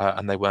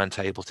 and they weren't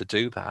able to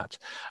do that.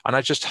 And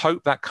I just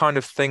hope that kind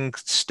of thing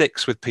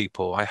sticks with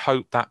people. I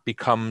hope that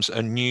becomes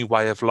a new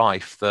way of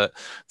life, that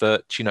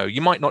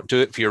you might not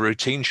do it for your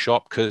routine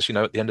shop, because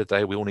at the end of the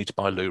day we all need to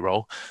buy loo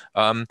roll,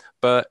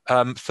 but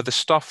for the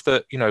stuff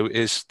that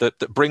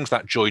that brings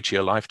that joy to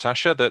your life,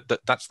 Tasha,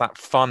 that's that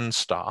fun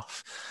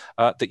stuff,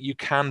 that you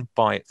can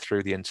buy it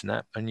through the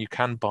internet, and you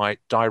can buy it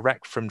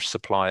direct from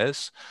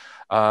suppliers.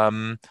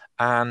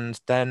 And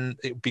then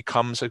it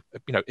becomes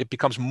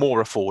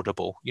more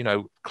affordable.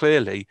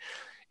 Clearly,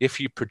 if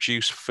you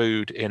produce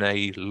food in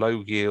a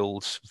low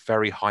yield,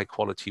 very high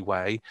quality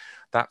way,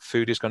 that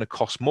food is going to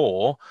cost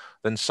more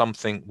than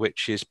something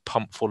which is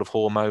pumped full of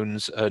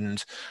hormones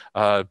and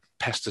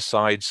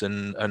pesticides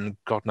and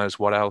God knows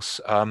what else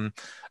to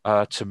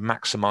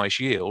maximize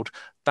yield.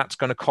 That's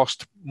going to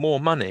cost more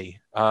money.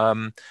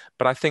 But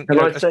I think... Can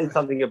I say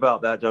something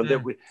about that, John?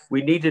 That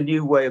we need a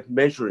new way of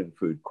measuring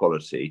food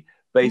quality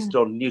based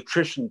on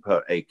nutrition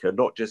per acre,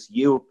 not just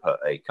yield per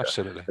acre.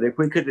 Absolutely. And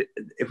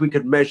if we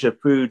could measure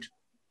food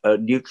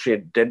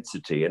nutrient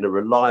density in a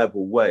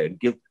reliable way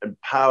and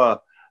empower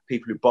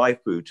people who buy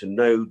food to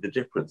know the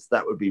difference,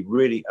 that would be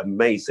really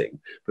amazing,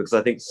 because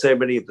I think so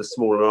many of the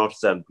small and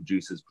artisan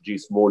producers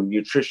produce more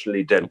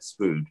nutritionally dense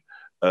food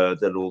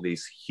than all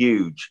these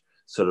huge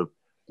sort of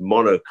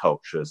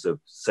monocultures of,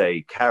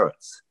 say,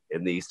 carrots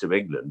in the east of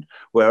England,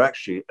 where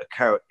actually a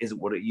carrot isn't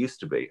what it used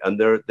to be. And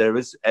there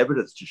is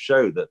evidence to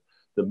show that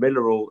the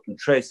mineral and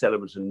trace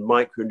element and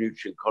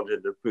micronutrient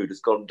content of food has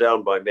gone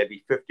down by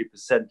maybe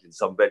 50% in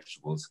some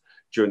vegetables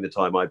during the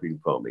time I've been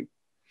farming.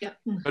 Yeah.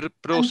 But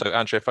also,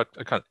 Angela,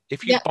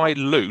 if you buy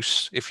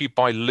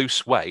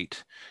loose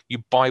weight,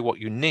 you buy what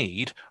you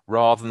need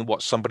rather than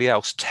what somebody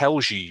else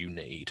tells you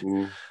need.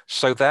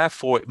 So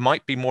therefore, it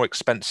might be more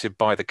expensive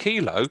by the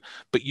kilo,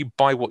 but you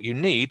buy what you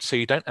need, so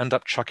you don't end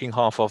up chucking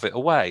half of it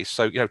away.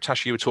 So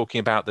Tasha, you were talking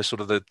about the sort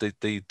of the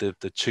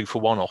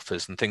 2-for-1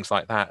 offers and things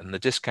like that, and the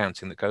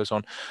discounting that goes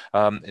on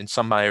in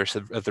some areas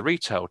of the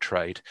retail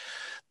trade.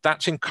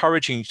 That's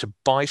encouraging you to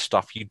buy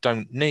stuff you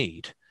don't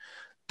need.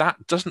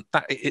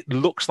 It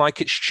looks like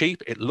it's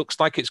cheap, it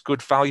looks like it's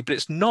good value, but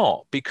it's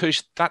not,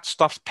 because that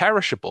stuff's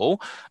perishable,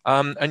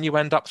 and you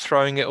end up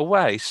throwing it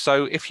away.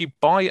 So if you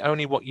buy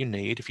only what you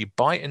need, if you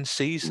buy it in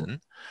season,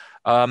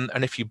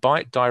 and if you buy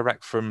it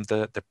direct from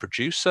the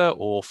producer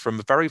or from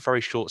a very,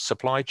 very short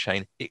supply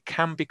chain, it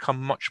can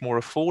become much more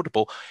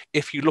affordable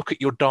if you look at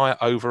your diet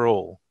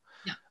overall.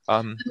 Yeah.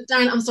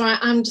 Darren, I'm sorry,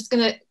 I'm just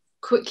going to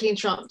quickly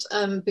interrupt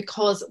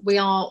because we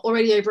are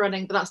already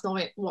overrunning, but that's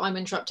not what I'm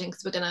interrupting,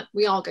 because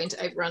we are going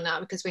to overrun now,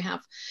 because we have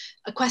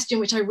a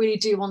question which I really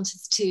do want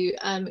us to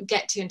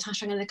get to, and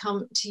Tasha, I'm going to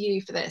come to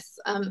you for this.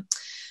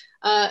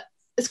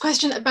 It's a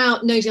question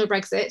about no deal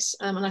Brexit,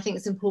 and I think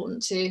it's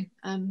important to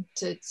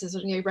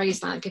sort of raise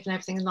that, given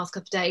everything in the last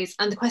couple of days.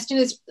 And the question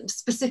is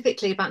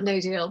specifically about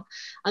no deal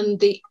and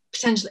the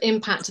potential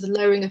impact of the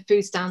lowering of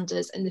food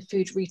standards in the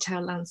food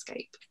retail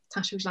landscape.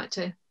 Tasha, would you like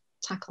to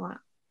tackle that?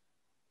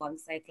 I'm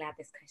so glad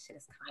this question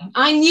has come.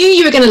 I knew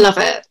you were going to love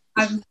it.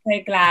 I'm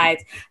so glad.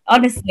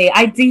 Honestly,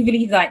 I do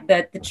believe that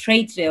the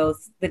trade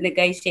deals, the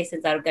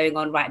negotiations that are going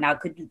on right now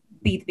could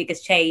be the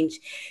biggest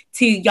change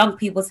to young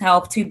people's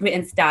health, to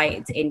Britain's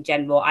diet in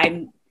general.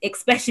 I'm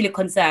especially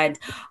concerned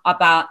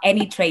about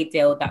any trade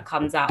deal that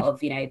comes out of,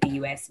 the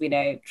US. We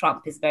know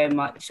Trump is very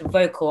much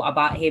vocal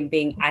about him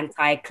being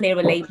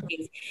anti-clearer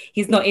labeling.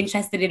 He's not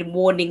interested in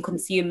warning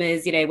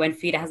consumers, when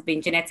food has been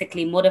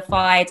genetically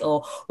modified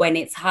or when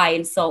it's high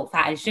in salt,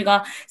 fat and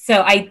sugar.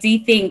 So I do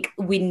think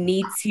we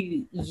need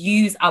to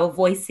use our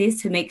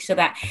voices to make sure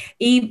that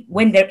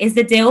when there is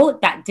a deal,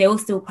 that deal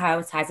still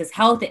prioritizes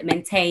health. It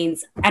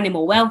maintains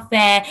animal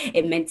welfare.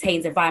 It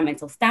maintains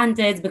environmental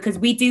standards, because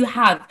we do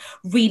have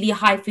really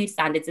high food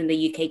standards in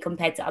the UK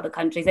compared to other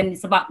countries, and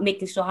it's about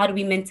making sure, how do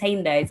we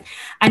maintain those?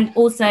 And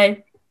also,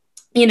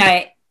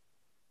 I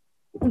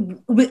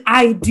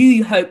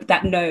do hope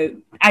that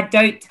I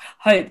don't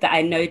hope that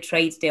a no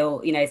trade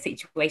deal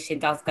situation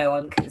does go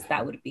on, because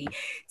that would be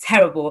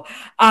terrible.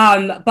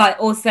 But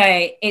also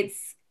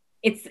it's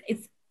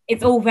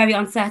all very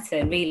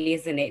uncertain, really,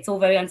 isn't it? It's all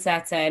very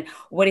uncertain.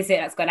 What is it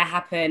that's going to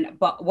happen?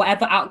 But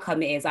whatever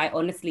outcome it is, I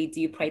honestly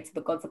do pray to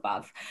the gods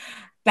above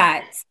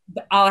that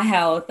our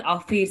health, our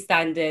food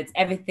standards,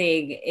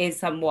 everything is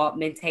somewhat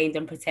maintained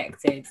and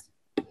protected.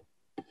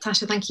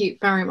 Tasha, thank you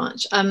very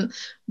much.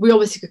 We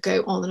obviously could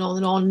go on and on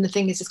and on. And the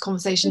thing is, this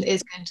conversation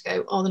is going to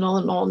go on and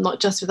on and on, not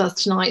just with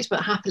us tonight,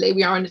 but happily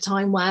we are in a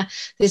time where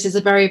this is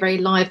a very, very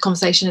live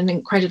conversation and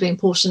incredibly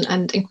important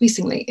and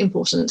increasingly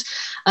important.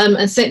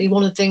 And certainly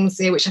one of the things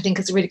which I think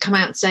has really come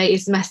out today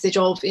is the message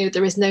of,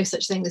 there is no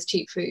such thing as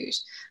cheap food.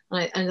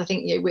 And I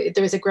think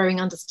there is a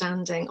growing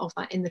understanding of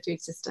that in the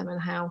food system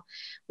and how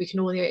we can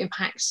all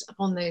impact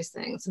upon those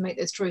things and make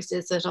those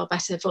choices that are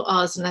better for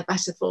us and they're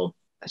better for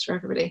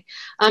everybody.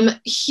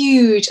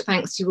 Huge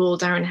thanks to you all,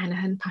 Darren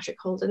Henaghan, Patrick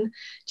Holden,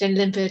 Jenny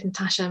Linford and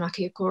Tasha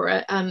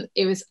Mhakayakora.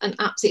 It was an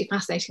absolutely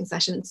fascinating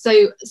session.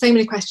 So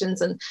many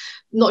questions, and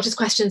not just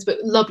questions,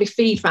 but lovely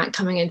feedback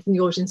coming in from the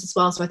audience as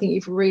well. So I think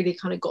you've really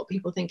kind of got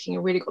people thinking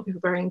and really got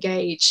people very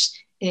engaged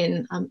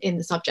in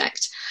the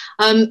subject.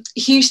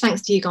 Huge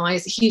thanks to you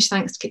guys. Huge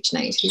thanks to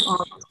KitchenAid, who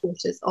are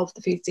supporters of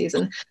the food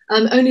season.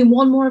 Only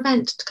one more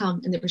event to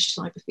come in the British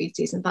Library food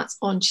season. That's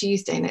on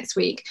Tuesday next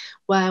week,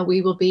 where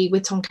we will be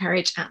with Tom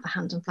Kerridge at the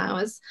Hand and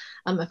Flowers.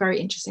 A very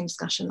interesting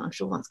discussion, I'm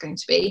sure that's going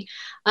to be.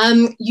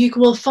 You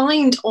will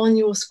find on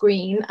your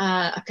screen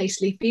a place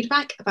to leave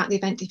feedback about the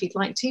event if you'd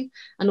like to,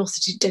 and also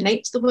to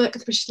donate to the work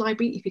of the British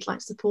Library if you'd like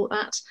to support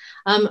that.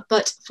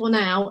 But for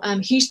now,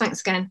 huge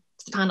thanks again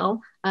to the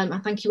panel,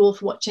 and thank you all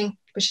for watching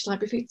British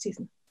Library Food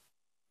Season.